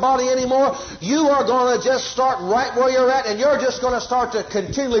in your body anymore, you are going to just start right where you're at, and you're just going to start to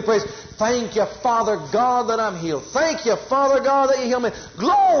continually praise. Thank you, Father God, that I'm healed. Thank you, Father God, that you healed me.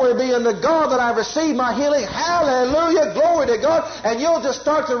 Glory be unto God that I've received my healing. Hallelujah. Glory to God. And you'll just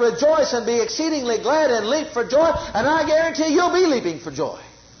start to rejoice and be exceedingly glad and leap for joy. And I guarantee you'll be leaping for joy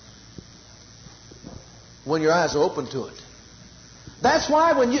when your eyes are open to it. That's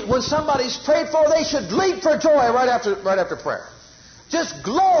why when somebody's prayed for, they should leap for joy right after prayer. Just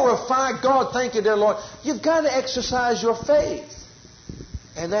glorify God. Thank you, dear Lord. You've got to exercise your faith.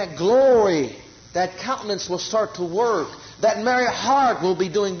 And that glory, that countenance will start to work. That merry heart will be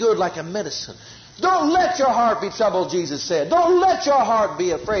doing good like a medicine. Don't let your heart be troubled, Jesus said. Don't let your heart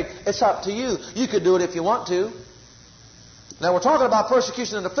be afraid. It's up to you. You could do it if you want to. Now, we're talking about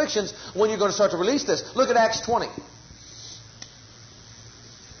persecution and afflictions when you're going to start to release this. Look at Acts 20.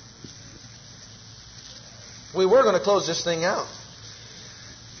 We were going to close this thing out.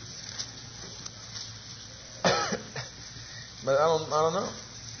 But I don't know.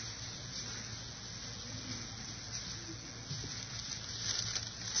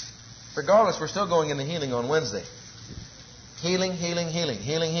 Regardless, we're still going into healing on Wednesday. Healing, healing, healing,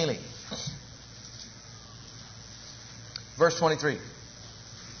 healing, healing. Verse 23.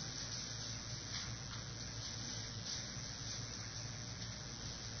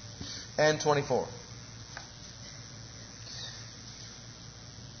 And 24.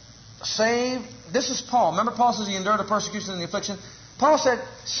 Save, this is Paul. Remember Paul says he endured the persecution and the affliction. Paul said,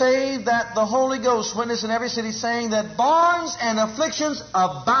 save that the Holy Ghost witness in every city, saying that bonds and afflictions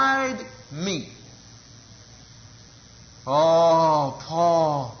abide me. Oh,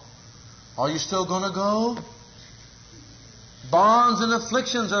 Paul, are you still going to go? Bonds and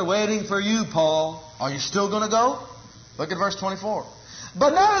afflictions are waiting for you, Paul. Are you still going to go? Look at verse 24.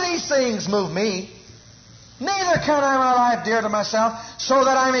 But none of these things move me. Neither count I my life dear to myself, so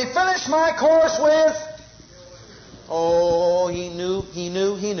that I may finish my course with... Oh, he knew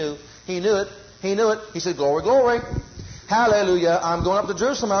it. He said, glory, glory. Hallelujah. I'm going up to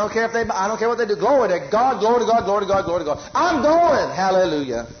Jerusalem. I don't care what they do. Glory to God, glory to God, glory to God, glory to God. I'm going.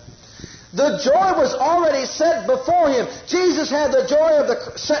 Hallelujah. The joy was already set before him. Jesus had the joy of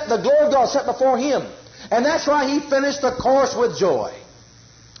the glory of God set before him. And that's why he finished the course with joy.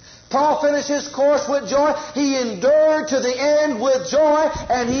 Paul finished his course with joy. He endured to the end with joy,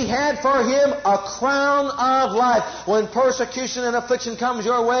 and he had for him a crown of life. When persecution and affliction comes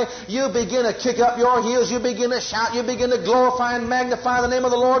your way, you begin to kick up your heels, you begin to shout, you begin to glorify and magnify the name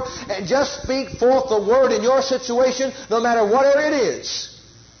of the Lord, and just speak forth the word in your situation, no matter whatever it is.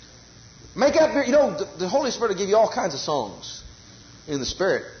 Make up your, the Holy Spirit will give you all kinds of songs in the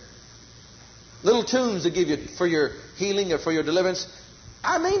Spirit. Little tunes to give you for your healing or for your deliverance.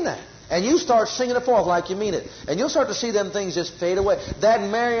 I mean that. And you start singing it forth like you mean it. And you'll start to see them things just fade away. That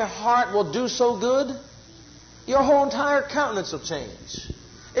merry heart will do so good, your whole entire countenance will change.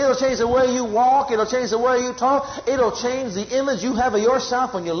 It'll change the way you walk. It'll change the way you talk. It'll change the image you have of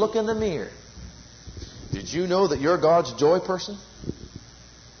yourself when you look in the mirror. Did you know that you're God's joy person?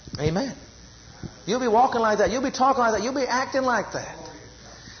 Amen. You'll be walking like that. You'll be talking like that. You'll be acting like that.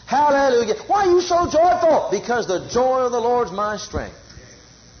 Hallelujah. Why are you so joyful? Because the joy of the Lord's my strength.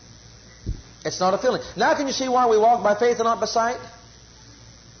 It's not a feeling. Now can you see why we walk by faith and not by sight?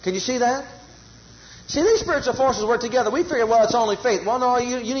 Can you see that? See, these spiritual forces work together. We figure, well, it's only faith. Well, no,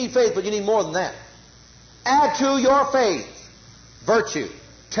 you need faith, but you need more than that. Add to your faith virtue,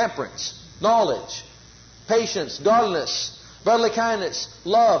 temperance, knowledge, patience, godliness, brotherly kindness,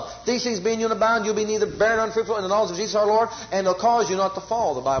 love. These things being you and abound, you'll be neither barren nor unfruitful in the knowledge of Jesus our Lord, and they'll cause you not to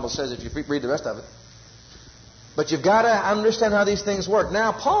fall, the Bible says, if you read the rest of it. But you've got to understand how these things work.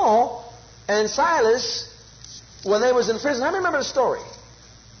 Now, Paul and Silas, when they was in prison, I remember the story.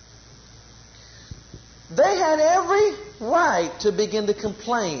 They had every right to begin to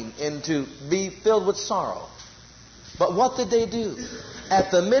complain and to be filled with sorrow. But what did they do? At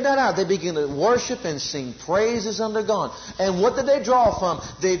the midnight hour, they began to worship and sing praises unto God. And what did they draw from?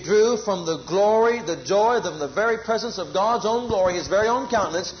 They drew from the glory, the joy, the very presence of God's own glory, His very own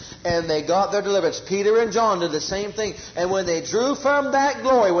countenance, and they got their deliverance. Peter and John did the same thing. And when they drew from that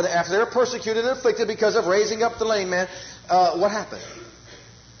glory, after they were persecuted and afflicted because of raising up the lame man, what happened?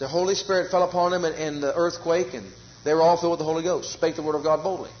 The Holy Spirit fell upon them in the earthquake, and they were all filled with the Holy Ghost, spake the word of God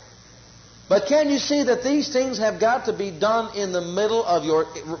boldly. But can you see that these things have got to be done in the middle of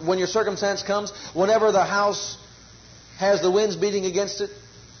when your circumstance comes, whenever the house has the winds beating against it?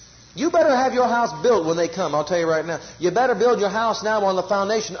 You better have your house built when they come, I'll tell you right now. You better build your house now on the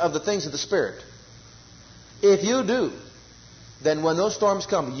foundation of the things of the Spirit. If you do, then when those storms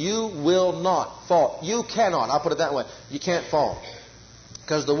come, you will not fall. You cannot, I'll put it that way, you can't fall.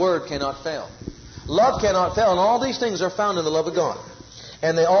 Because the Word cannot fail. Love cannot fail, and all these things are found in the love of God.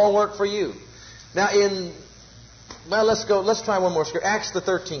 And they all work for you. Now let's try one more scripture. Acts the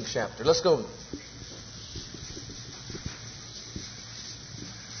 13th chapter. Let's go.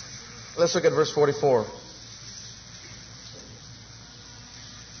 Let's look at verse 44.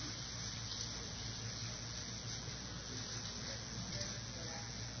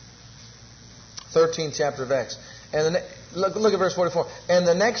 th chapter of Acts. And look at verse 44. And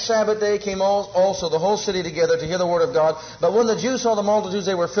the next Sabbath day came also the whole city together to hear the word of God. But when the Jews saw the multitudes,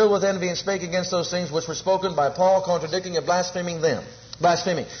 they were filled with envy and spake against those things which were spoken by Paul, contradicting and blaspheming them.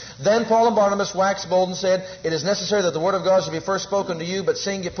 Blaspheming. Then Paul and Barnabas waxed bold and said, It is necessary that the word of God should be first spoken to you, but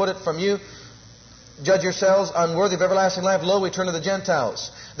seeing you put it from you, judge yourselves unworthy of everlasting life. Lo, we turn to the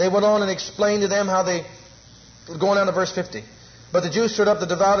Gentiles. They went on and explained to them how they... Going down to verse 50. But the Jews stirred up the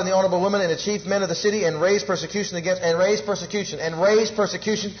devout and the honorable women and the chief men of the city and raised persecution against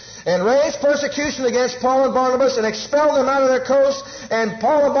Paul and Barnabas and expelled them out of their coast. And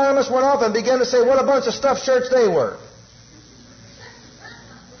Paul and Barnabas went off and began to say what a bunch of stuffed shirts they were.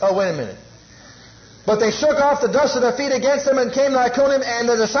 Oh, wait a minute. But they shook off the dust of their feet against them and came to Iconium, and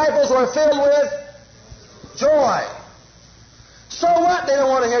the disciples were filled with joy. So what? They don't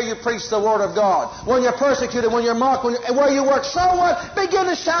want to hear you preach the Word of God. When you're persecuted, when you're mocked, where you work, so what? Begin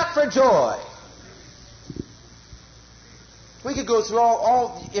to shout for joy. We could go through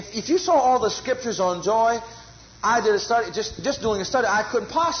all if you saw all the scriptures on joy, I did a study, just doing a study, I couldn't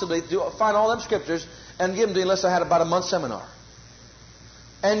possibly find all them scriptures and give them to you unless I had about a month seminar.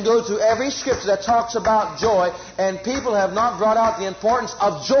 And go through every scripture that talks about joy, and people have not brought out the importance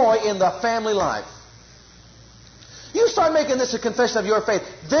of joy in the family life. You start making this a confession of your faith.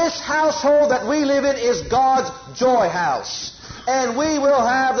 This household that we live in is God's joy house. And we will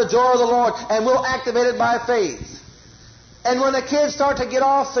have the joy of the Lord, and we'll activate it by faith. And when the kids start to get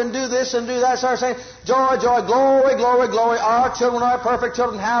off and do this and do that, start saying, joy, joy, glory, glory, glory. Our children are perfect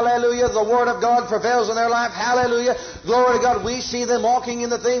children. Hallelujah. The Word of God prevails in their life. Hallelujah. Glory to God. We see them walking in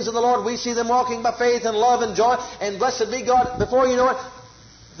the things of the Lord. We see them walking by faith and love and joy. And blessed be God. Before you know it,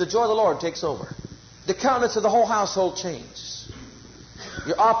 the joy of the Lord takes over. The countenance of the whole household changes.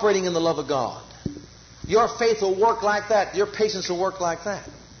 You're operating in the love of God. Your faith will work like that. Your patience will work like that.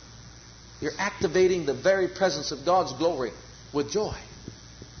 You're activating the very presence of God's glory with joy.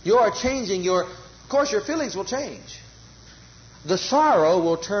 You are changing of course your feelings will change. The sorrow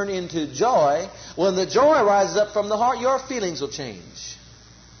will turn into joy. When the joy rises up from the heart, your feelings will change.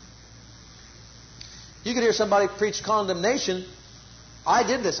 You could hear somebody preach condemnation. I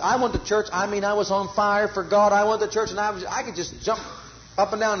did this. I went to church. I was on fire for God. I went to church and I could just jump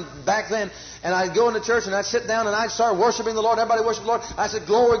up and down back then. And I'd go into church and I'd sit down and I'd start worshiping the Lord. Everybody worshiped the Lord. I said,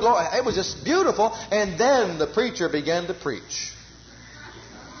 glory, glory. It was just beautiful. And then the preacher began to preach.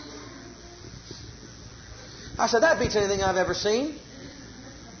 I said, that beats anything I've ever seen.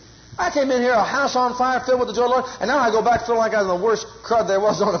 I came in here, a house on fire filled with the joy of the Lord. And now I go back feeling like I was the worst crud there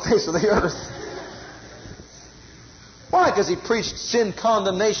was on the face of the earth. Why? Because he preached sin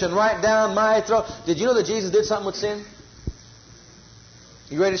condemnation right down my throat. Did you know that Jesus did something with sin?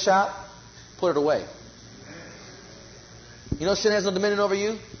 You ready to shout? Put it away. You know sin has no dominion over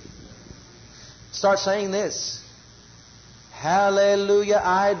you? Start saying this. Hallelujah,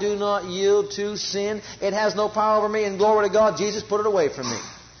 I do not yield to sin. It has no power over me, and glory to God, Jesus put it away from me.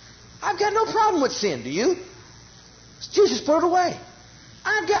 I've got no problem with sin, do you? Jesus put it away.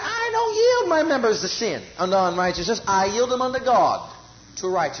 I don't yield my members to sin unto unrighteousness. I yield them unto God to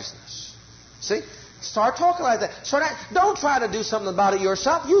righteousness. See? Start talking like that. Don't try to do something about it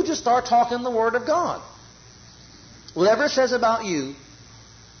yourself. You just start talking the Word of God. Whatever it says about you,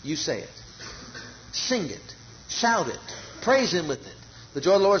 you say it. Sing it. Shout it. Praise Him with it. The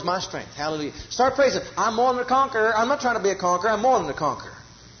joy of the Lord is my strength. Hallelujah. Start praising. I'm more than a conqueror. I'm not trying to be a conqueror. I'm more than a conqueror.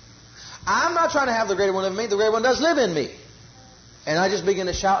 I'm not trying to have the greater one live in me. The greater one does live in me. And I just begin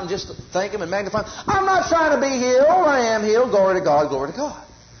to shout and just thank Him and magnify Him. I'm not trying to be healed. I am healed. Glory to God. Glory to God.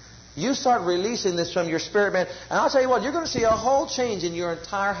 You start releasing this from your spirit, man. And I'll tell you what, you're going to see a whole change in your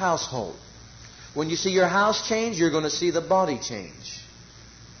entire household. When you see your house change, you're going to see the body change.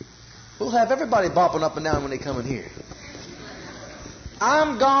 We'll have everybody bopping up and down when they come in here.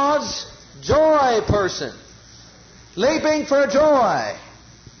 I'm God's joy person. Leaping for joy.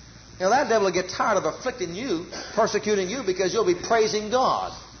 You know, that devil will get tired of afflicting you, persecuting you, because you'll be praising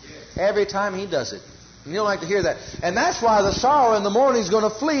God every time he does it. And you don't like to hear that. And that's why the sorrow in the morning is going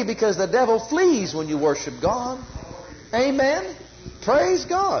to flee, because the devil flees when you worship God. Amen? Praise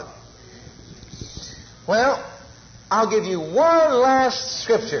God. Well, I'll give you one last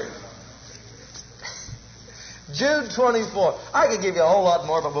scripture. Jude 24. I could give you a whole lot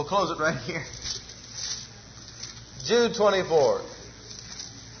more, but we'll close it right here. Jude 24.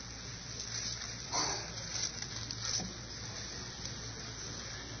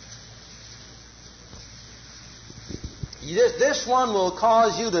 This one will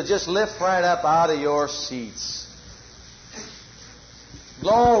cause you to just lift right up out of your seats.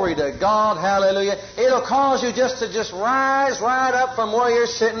 Glory to God. Hallelujah. It'll cause you just to rise right up from where you're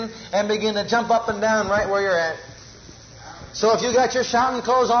sitting and begin to jump up and down right where you're at. So if you got your shouting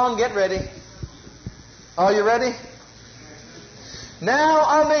clothes on, get ready. Are you ready? Now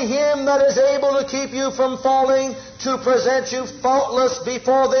unto Him that is able to keep you from falling, to present you faultless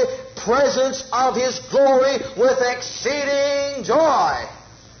before the presence of His glory with exceeding joy.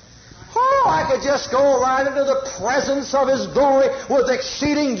 Oh, I could just go right into the presence of His glory with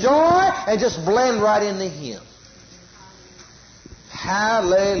exceeding joy and just blend right into Him.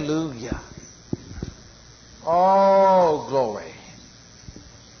 Hallelujah. Oh, glory.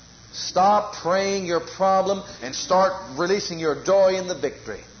 Stop praying your problem and start releasing your joy in the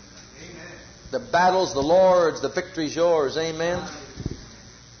victory. Amen. The battle's the Lord's, the victory's yours. Amen.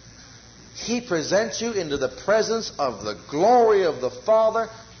 He presents you into the presence of the glory of the Father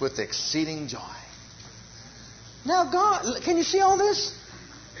with exceeding joy. Now, God, can you see all this?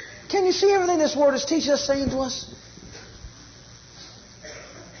 Can you see everything this Word is teaching us, saying to us?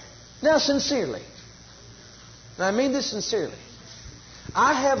 Now, sincerely. And I mean this sincerely.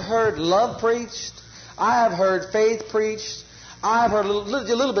 I have heard love preached. I have heard faith preached. I have heard a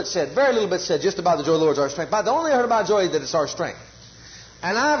little bit said, very little bit said, just about the joy of the Lord is our strength. But I only heard about joy that it's our strength.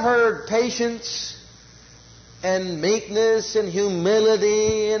 And I've heard patience and meekness and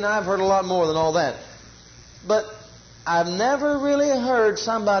humility, and I've heard a lot more than all that. But I've never really heard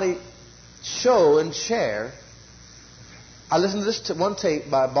somebody show and share. I listened to this one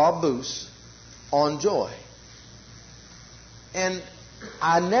tape by Bob Boos on joy. And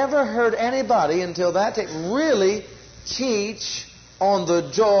I never heard anybody until that tape really teach on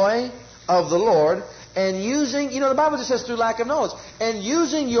the joy of the Lord and using, the Bible just says through lack of knowledge, and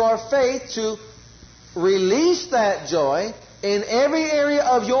using your faith to release that joy in every area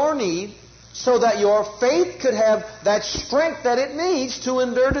of your need so that your faith could have that strength that it needs to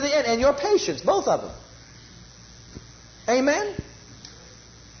endure to the end, and your patience, both of them. Amen?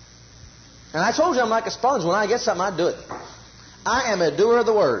 And I told you I'm like a sponge. When I get something, I do it. I am a doer of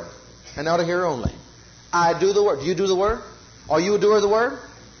the Word, and not a hearer only. I do the Word. Do you do the Word? Are you a doer of the Word?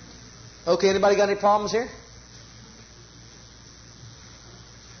 Okay, anybody got any problems here?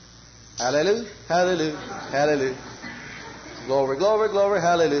 Hallelujah, hallelujah, hallelujah. Glory, glory, glory,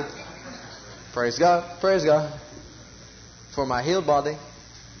 hallelujah. Praise God, praise God. For my healed body.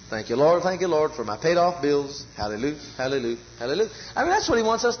 Thank you, Lord, for my paid off bills. Hallelujah, hallelujah, hallelujah. I mean, that's what He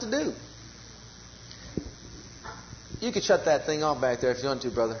wants us to do. You could shut that thing off back there if you want to,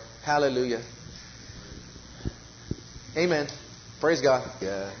 brother. Hallelujah. Amen. Praise God.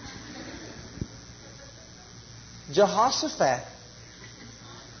 Yeah. Jehoshaphat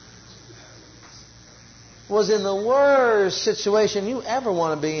was in the worst situation you ever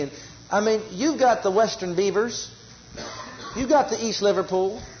want to be in. I mean, you've got the Western Beavers. You've got the East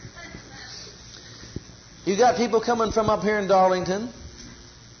Liverpool. You've got people coming from up here in Darlington.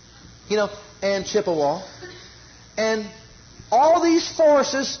 And Chippewa. And all these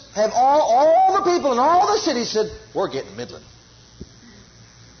forces have all the people in all the cities said, we're getting Midland.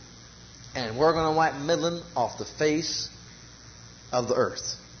 And we're going to wipe Midland off the face of the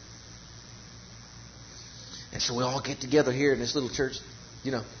earth. And so we all get together here in this little church,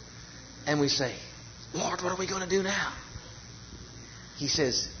 and we say, Lord, what are we going to do now? He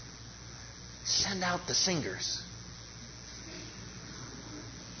says, send out the singers.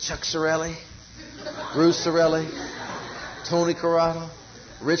 Chuck Sorelli, Bruce Sorelli, Tony Corrado,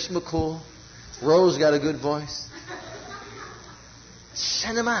 Rich McCool. Rose got a good voice.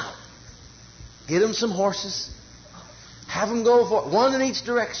 Send them out. Get them some horses. Have them go for one in each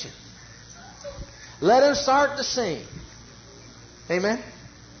direction. Let them start to sing. Amen.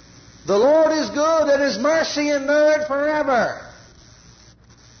 The Lord is good and His mercy endureth forever.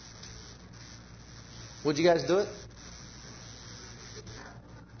 Would you guys do it?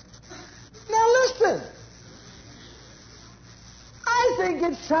 Now listen. I think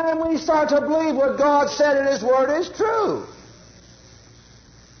it's time we start to believe what God said in His Word is true.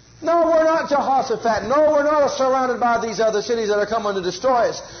 No, we're not Jehoshaphat. No, we're not surrounded by these other cities that are coming to destroy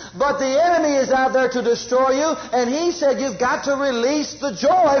us. But the enemy is out there to destroy you, and He said you've got to release the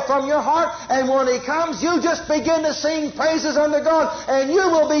joy from your heart, and when He comes, you just begin to sing praises unto God, and you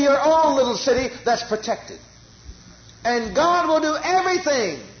will be your own little city that's protected. And God will do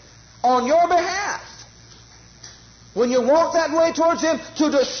everything on your behalf. When you walk that way towards Him, to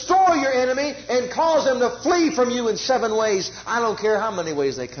destroy your enemy and cause them to flee from you in 7 ways. I don't care how many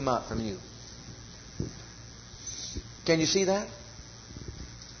ways they come out from you. Can you see that?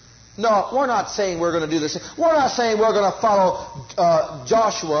 No, we're not saying we're going to do this. We're not saying we're going to follow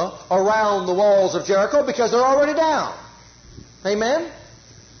Joshua around the walls of Jericho because they're already down. Amen?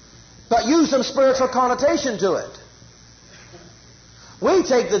 But use some spiritual connotation to it. We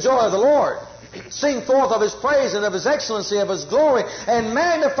take the joy of the Lord Sing forth of His praise and of His excellency, of His glory, and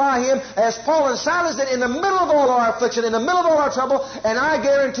magnify Him as Paul and Silas did in the middle of all our affliction, in the middle of all our trouble. And I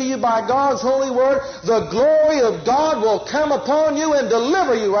guarantee you by God's holy word, the glory of God will come upon you and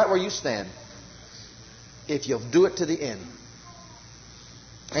deliver you right where you stand. If you'll do it to the end.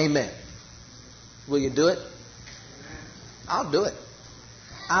 Amen. Will you do it? I'll do it.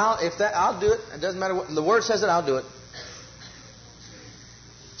 I'll do it. It doesn't matter what the Word says. I'll do it.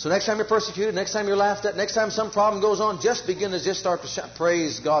 So next time you're persecuted, next time you're laughed at, next time some problem goes on, just begin to just start to shout,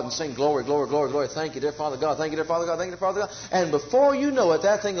 praise God and sing glory, glory, glory, glory. Thank you, dear Father God. Thank you, dear Father God. Thank you, dear Father God. And before you know it,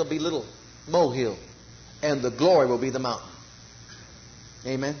 that thing will be little molehill, and the glory will be the mountain.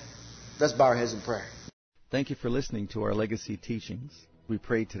 Amen. Let's bow our heads in prayer. Thank you for listening to our legacy teachings. We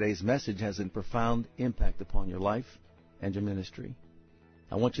pray today's message has a profound impact upon your life and your ministry.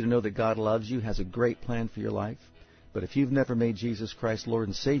 I want you to know that God loves you, has a great plan for your life. But if you've never made Jesus Christ Lord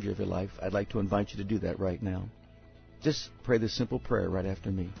and Savior of your life, I'd like to invite you to do that right now. Just pray this simple prayer right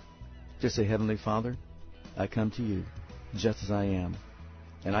after me. Just say, Heavenly Father, I come to you just as I am.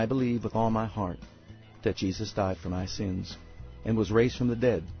 And I believe with all my heart that Jesus died for my sins and was raised from the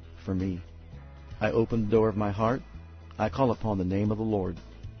dead for me. I open the door of my heart. I call upon the name of the Lord.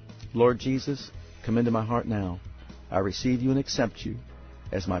 Lord Jesus, come into my heart now. I receive you and accept you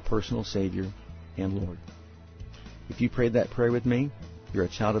as my personal Savior and Lord. If you prayed that prayer with me, you're a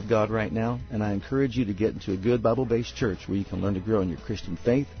child of God right now, and I encourage you to get into a good Bible-based church where you can learn to grow in your Christian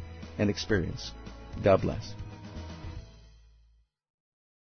faith and experience. God bless.